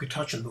nobody who could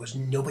touch them. There was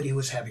nobody who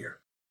was heavier.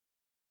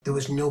 There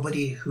was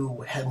nobody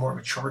who had more of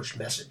a charged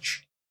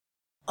message.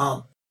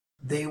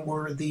 They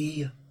were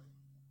the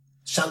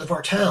sound of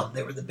our town.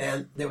 They were the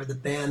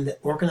band that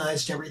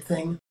organized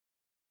everything.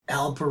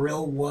 Al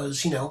Baril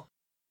was,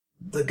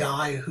 the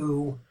guy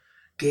who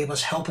gave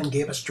us help and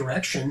gave us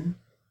direction,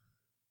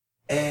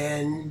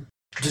 and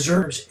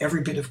deserves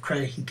every bit of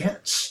credit he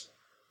gets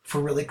for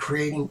really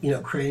creating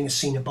a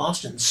scene in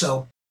Boston.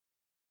 So,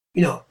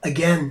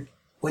 again,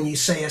 when you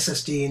say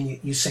SSD and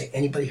you say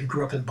anybody who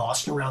grew up in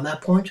Boston around that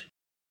point,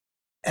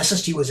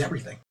 SSD was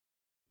everything.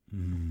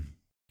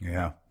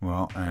 Yeah,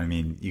 well, I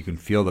mean, you can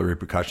feel the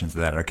repercussions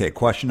of that. Okay,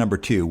 question number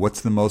 2. What's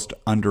the most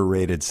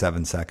underrated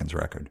 7 Seconds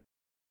record?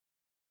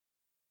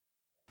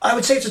 I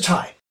would say it's a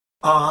tie.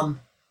 I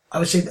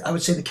would say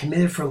the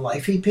Committed for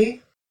Life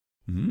EP.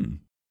 Mm.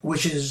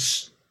 which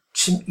is,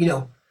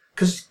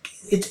 because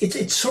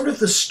it's sort of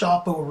the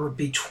stopover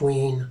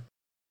between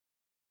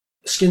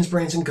Skins,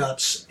 Brains, and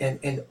Guts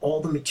and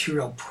all the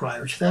material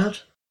prior to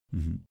that,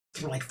 Mm-hmm.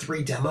 through like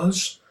 3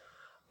 demos,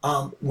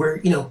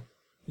 where,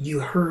 you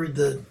heard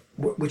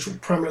which were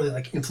primarily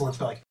like influenced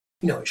by like,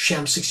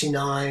 Sham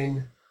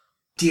 69,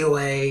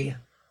 DOA,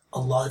 a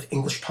lot of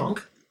English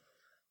punk,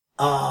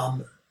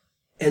 and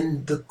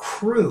the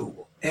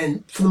Crew.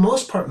 And for the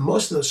most part,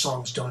 most of those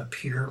songs don't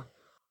appear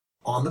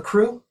on the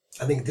Crew.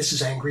 I think This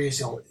Is Angry is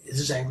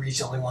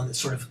the only one that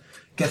sort of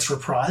gets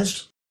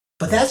reprised.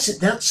 But that's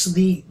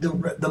the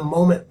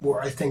moment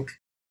where I think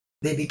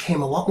they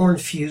became a lot more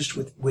infused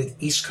with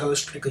East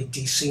Coast, particularly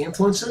DC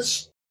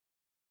influences,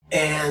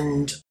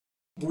 and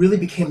really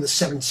became the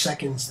 7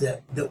 Seconds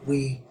that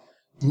we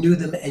knew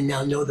them and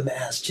now know them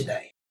as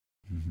today.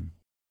 Mm-hmm.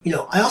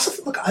 I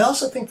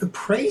also think the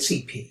Praise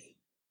EP,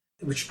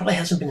 which probably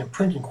hasn't been in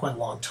print in quite a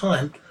long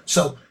time.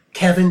 So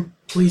Kevin,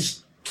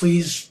 please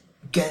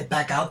get it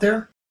back out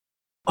there.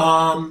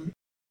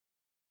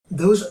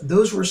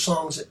 Those were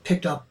songs that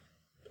picked up,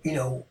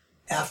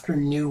 after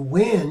New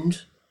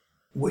Wind,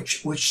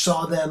 which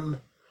saw them,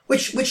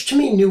 which to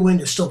me, New Wind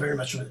is still very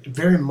much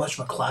of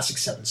a classic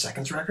 7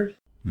 Seconds record.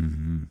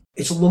 Mm-hmm.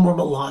 It's a little more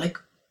melodic,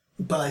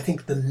 but I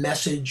think the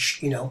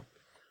message,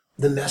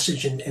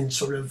 and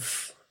sort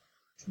of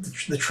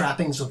the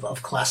trappings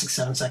of classic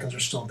 7 Seconds are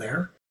still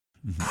there.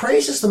 Mm-hmm.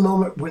 Praise is the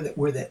moment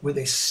where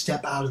they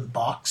step out of the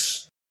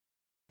box,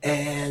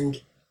 and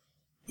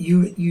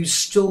you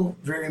still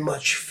very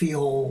much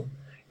feel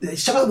they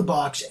step out of the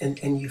box,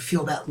 and you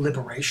feel that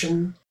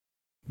liberation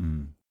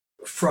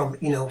from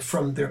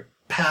their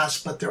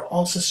past, but they're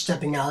also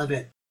stepping out of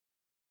it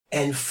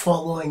and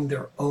following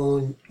their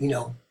own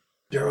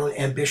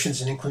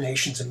ambitions and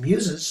inclinations and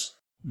muses.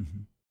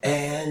 Mm-hmm.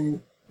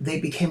 And they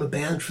became a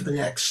band for the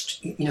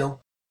next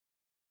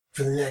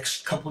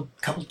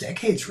couple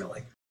decades,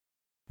 really.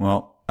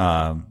 Well,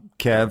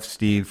 Kev,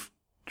 Steve,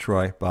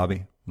 Troy,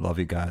 Bobby, love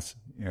you guys.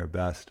 You're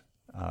best.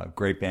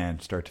 Great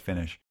band, start to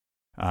finish.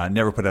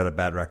 Never put out a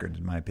bad record,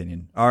 in my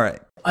opinion. All right.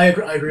 I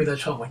agree with that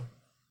totally.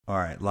 All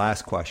right,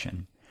 last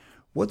question.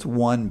 What's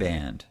one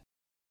band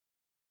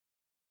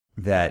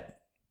that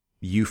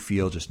you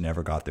feel just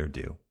never got their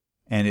due?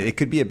 And it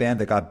could be a band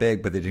that got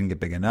big, but they didn't get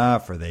big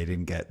enough, or they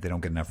don't get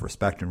enough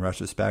respect and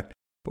retrospect.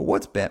 But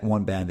what's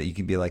one band that you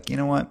can be like, you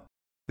know what?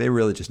 They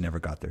really just never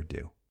got their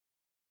due.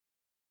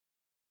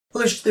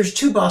 Well, there's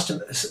 2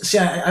 Boston. See,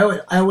 I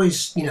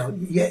always,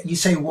 you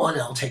say one,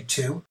 I'll take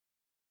 2.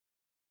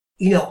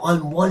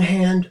 On one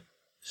hand,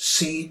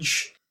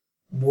 Siege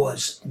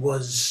was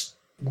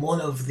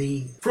one of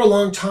the, for a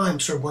long time,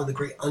 sort of one of the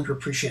great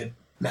underappreciated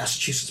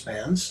Massachusetts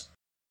bands.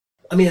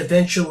 I mean,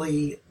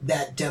 eventually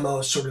that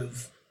demo sort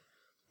of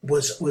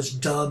was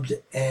dubbed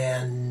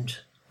and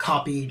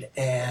copied,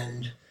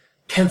 and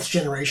 10th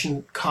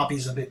generation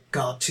copies of it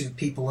got to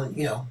people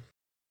in,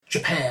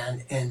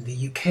 Japan and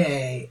the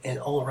UK and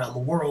all around the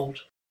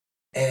world,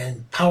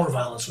 and Power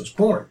Violence was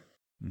born.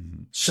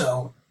 Mm-hmm.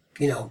 So,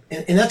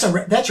 and that's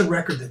a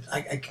record that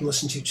I can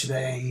listen to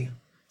today. It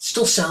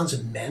still sounds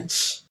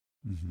immense.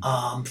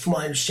 Mm-hmm. From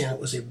what I understand,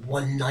 it was a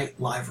 1-night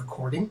live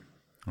recording.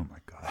 Oh my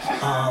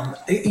God.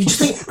 You just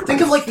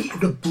think of like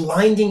the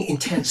blinding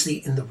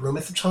intensity in the room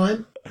at the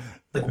time,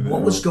 like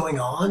what was going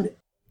on,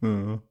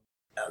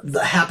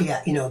 the happy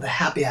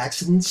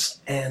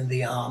accidents, and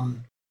the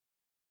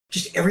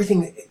just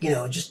everything,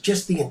 just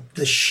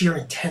the sheer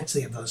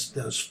intensity of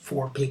those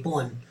 4 people,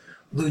 and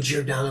Lou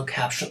Giordano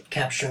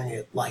capturing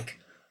it like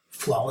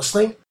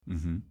flawlessly.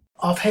 Mm-hmm.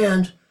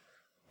 Offhand,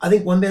 I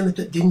think one band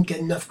that didn't get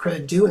enough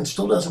credit due and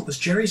still doesn't was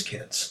Jerry's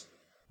Kids.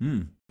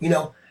 Mm.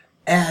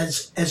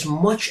 As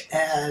much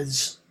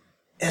as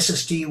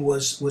SSD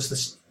was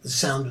the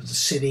sound of the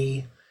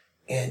city,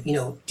 and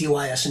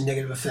DYS and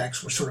Negative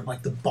Effects were sort of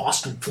like the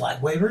Boston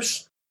flag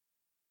wavers,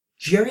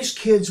 Jerry's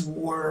Kids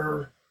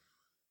were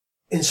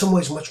in some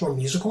ways much more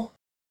musical.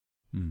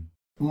 Mm.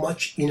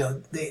 Much,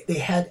 they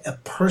had a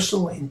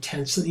personal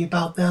intensity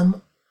about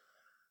them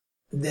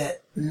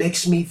that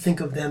makes me think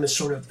of them as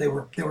sort of they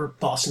were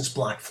Boston's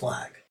Black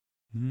Flag.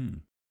 Mm.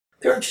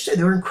 They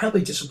were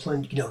incredibly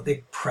disciplined.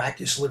 They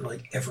practiced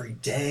literally every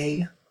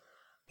day.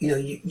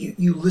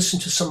 You listen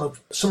to some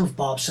of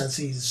Bob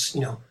Sensi's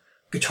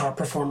guitar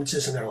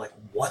performances, and they're like,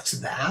 "What's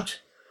that?"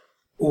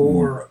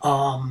 Or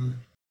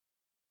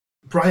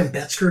Brian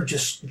Betzker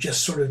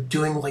just sort of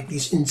doing like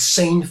these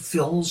insane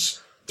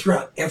fills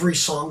throughout every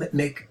song that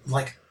make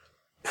like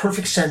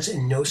perfect sense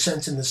and no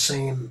sense in the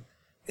same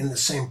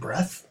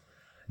breath.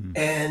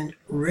 And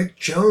Rick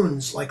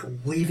Jones like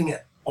leaving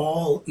it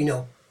all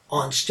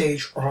on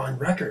stage or on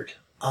record.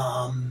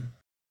 And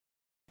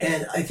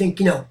I think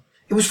it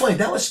was funny.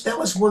 That was that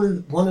was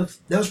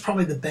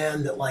probably the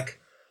band that, like,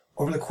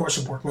 over the course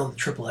of working on the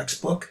Triple X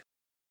book,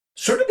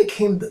 sort of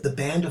became the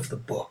band of the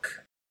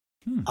book.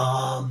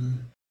 A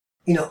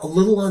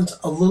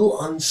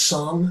little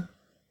unsung,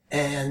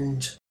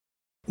 and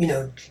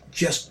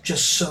just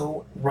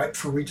so ripe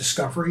for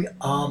rediscovery.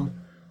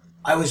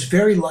 I was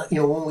very lucky,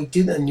 when we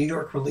did the New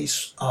York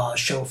release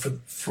show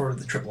for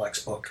the Triple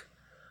X book,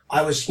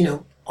 I was,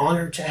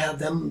 honored to have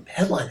them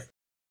headline it.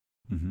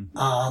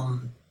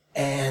 Mm-hmm.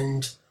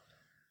 And,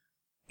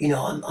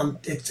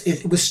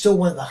 it was still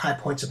one of the high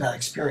points of that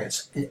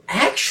experience. And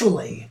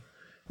actually,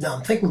 now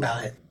I'm thinking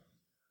about it,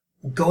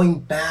 going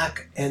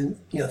back and,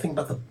 thinking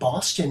about the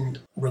Boston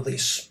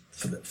release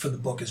for the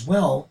book as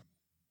well,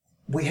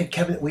 we had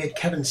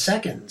Kevin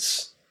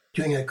Seconds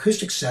doing an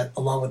acoustic set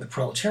along with the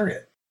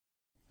Proletariat.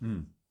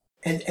 Mm.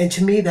 And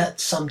to me, that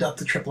summed up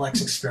the Triple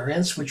X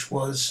experience, which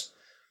was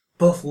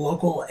both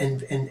local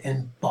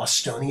and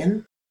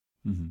Bostonian,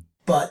 mm-hmm.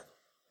 but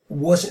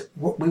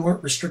we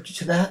weren't restricted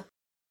to that.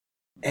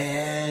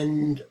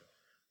 And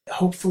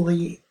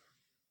hopefully,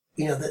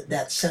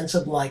 that sense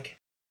of like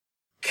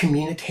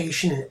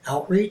communication and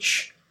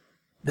outreach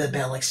that a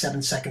band like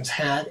 7 Seconds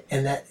had,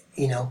 and that,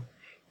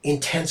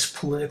 intense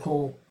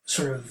political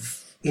sort of,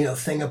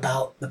 thing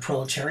about the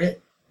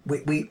Proletariat,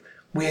 we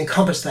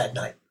encompassed that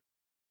night.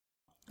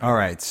 All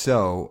right.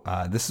 So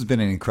this has been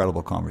an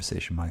incredible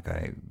conversation, Mike.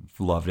 I've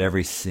loved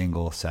every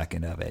single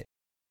second of it.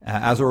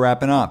 As we're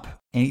wrapping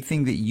up,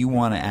 anything that you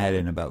want to add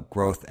in about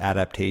growth,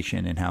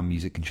 adaptation, and how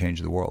music can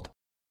change the world?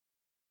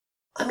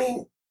 I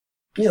mean,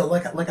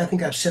 like I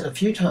think I've said a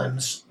few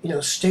times,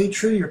 stay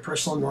true to your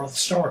personal North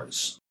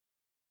Stars.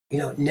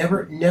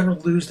 Never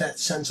lose that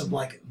sense of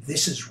like,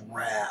 this is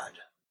rad.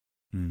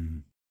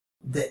 Mm.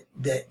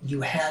 That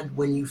you had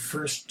when you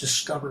first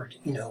discovered,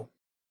 when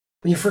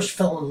you first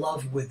fell in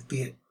love with,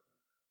 be it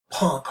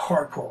punk,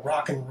 hardcore,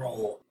 rock and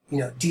roll,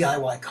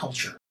 DIY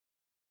culture.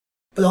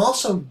 But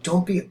also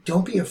don't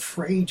be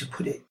afraid to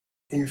put it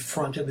in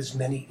front of as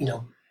many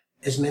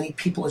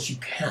people as you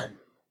can.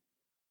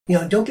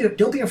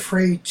 Don't be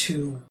afraid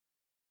to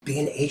be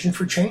an agent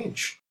for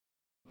change.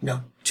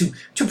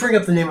 To bring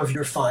up the name of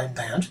your fine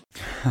band.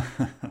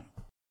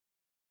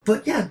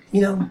 But yeah,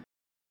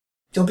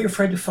 don't be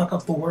afraid to fuck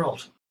up the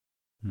world.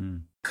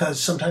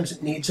 Because sometimes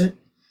it needs it,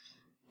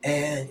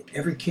 and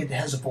every kid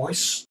has a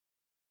voice,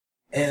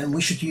 and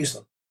we should use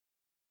them.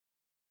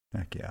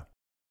 Heck yeah.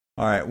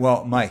 All right.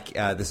 Well, Mike,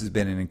 this has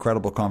been an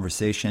incredible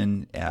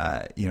conversation.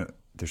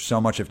 There's so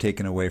much I've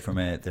taken away from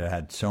it. There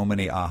had so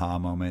many aha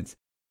moments.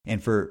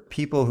 And for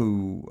people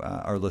who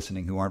are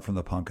listening who aren't from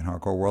the punk and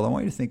hardcore world, I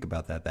want you to think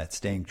about that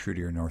staying true to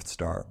your North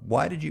Star.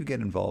 Why did you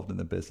get involved in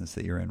the business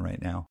that you're in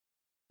right now?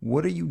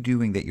 What are you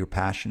doing that you're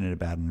passionate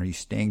about, and are you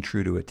staying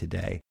true to it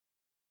today?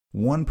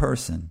 One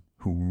person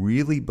who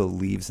really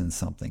believes in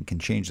something can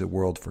change the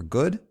world for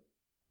good.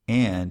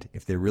 And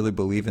if they really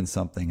believe in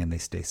something and they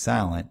stay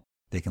silent,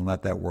 they can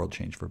let that world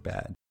change for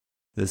bad.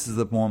 This is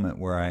the moment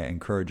where I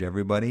encourage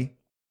everybody.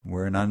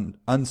 We're in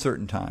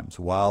uncertain times,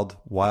 wild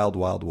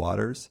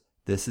waters.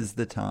 This is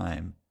the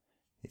time.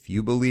 If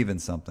you believe in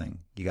something,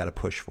 you got to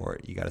push for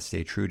it. You got to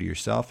stay true to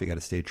yourself. You got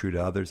to stay true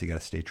to others. You got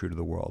to stay true to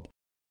the world.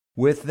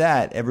 With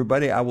that,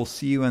 everybody, I will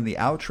see you in the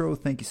outro.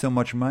 Thank you so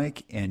much,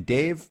 Mike. And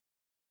Dave,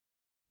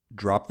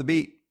 drop the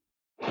beat.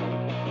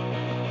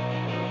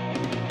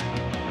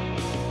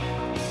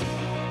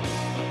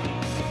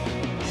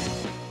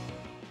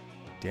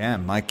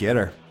 Damn, Mike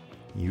Gitter.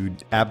 You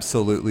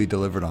absolutely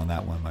delivered on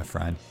that one, my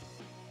friend.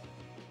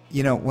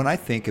 When I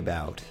think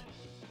about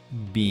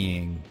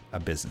being a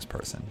business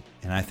person,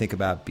 and I think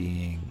about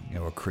being,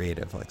 a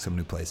creative, like someone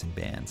who plays in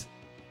bands,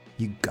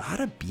 you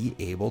gotta be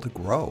able to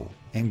grow.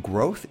 And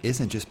growth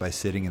isn't just by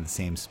sitting in the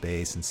same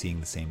space and seeing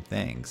the same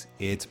things.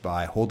 It's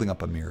by holding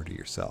up a mirror to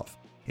yourself.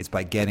 It's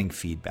by getting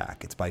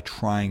feedback. It's by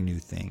trying new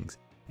things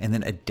and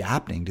then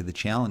adapting to the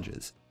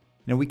challenges.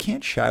 We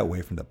can't shy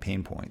away from the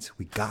pain points.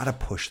 We gotta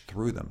push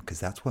through them because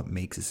that's what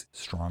makes us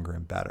stronger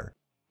and better.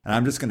 And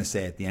I'm just gonna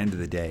say, at the end of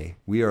the day,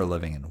 we are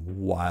living in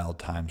wild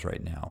times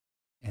right now.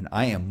 And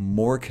I am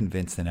more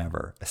convinced than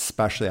ever,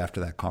 especially after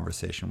that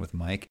conversation with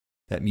Mike,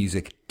 that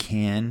music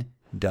can,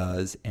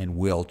 does, and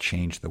will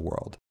change the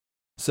world.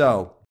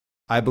 So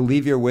I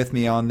believe you're with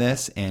me on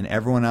this, and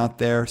everyone out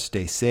there,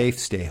 stay safe,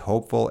 stay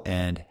hopeful,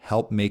 and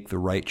help make the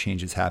right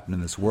changes happen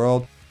in this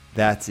world.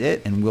 That's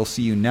it, and we'll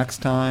see you next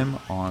time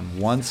on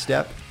One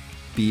Step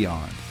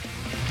Beyond.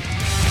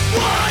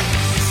 One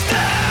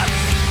Step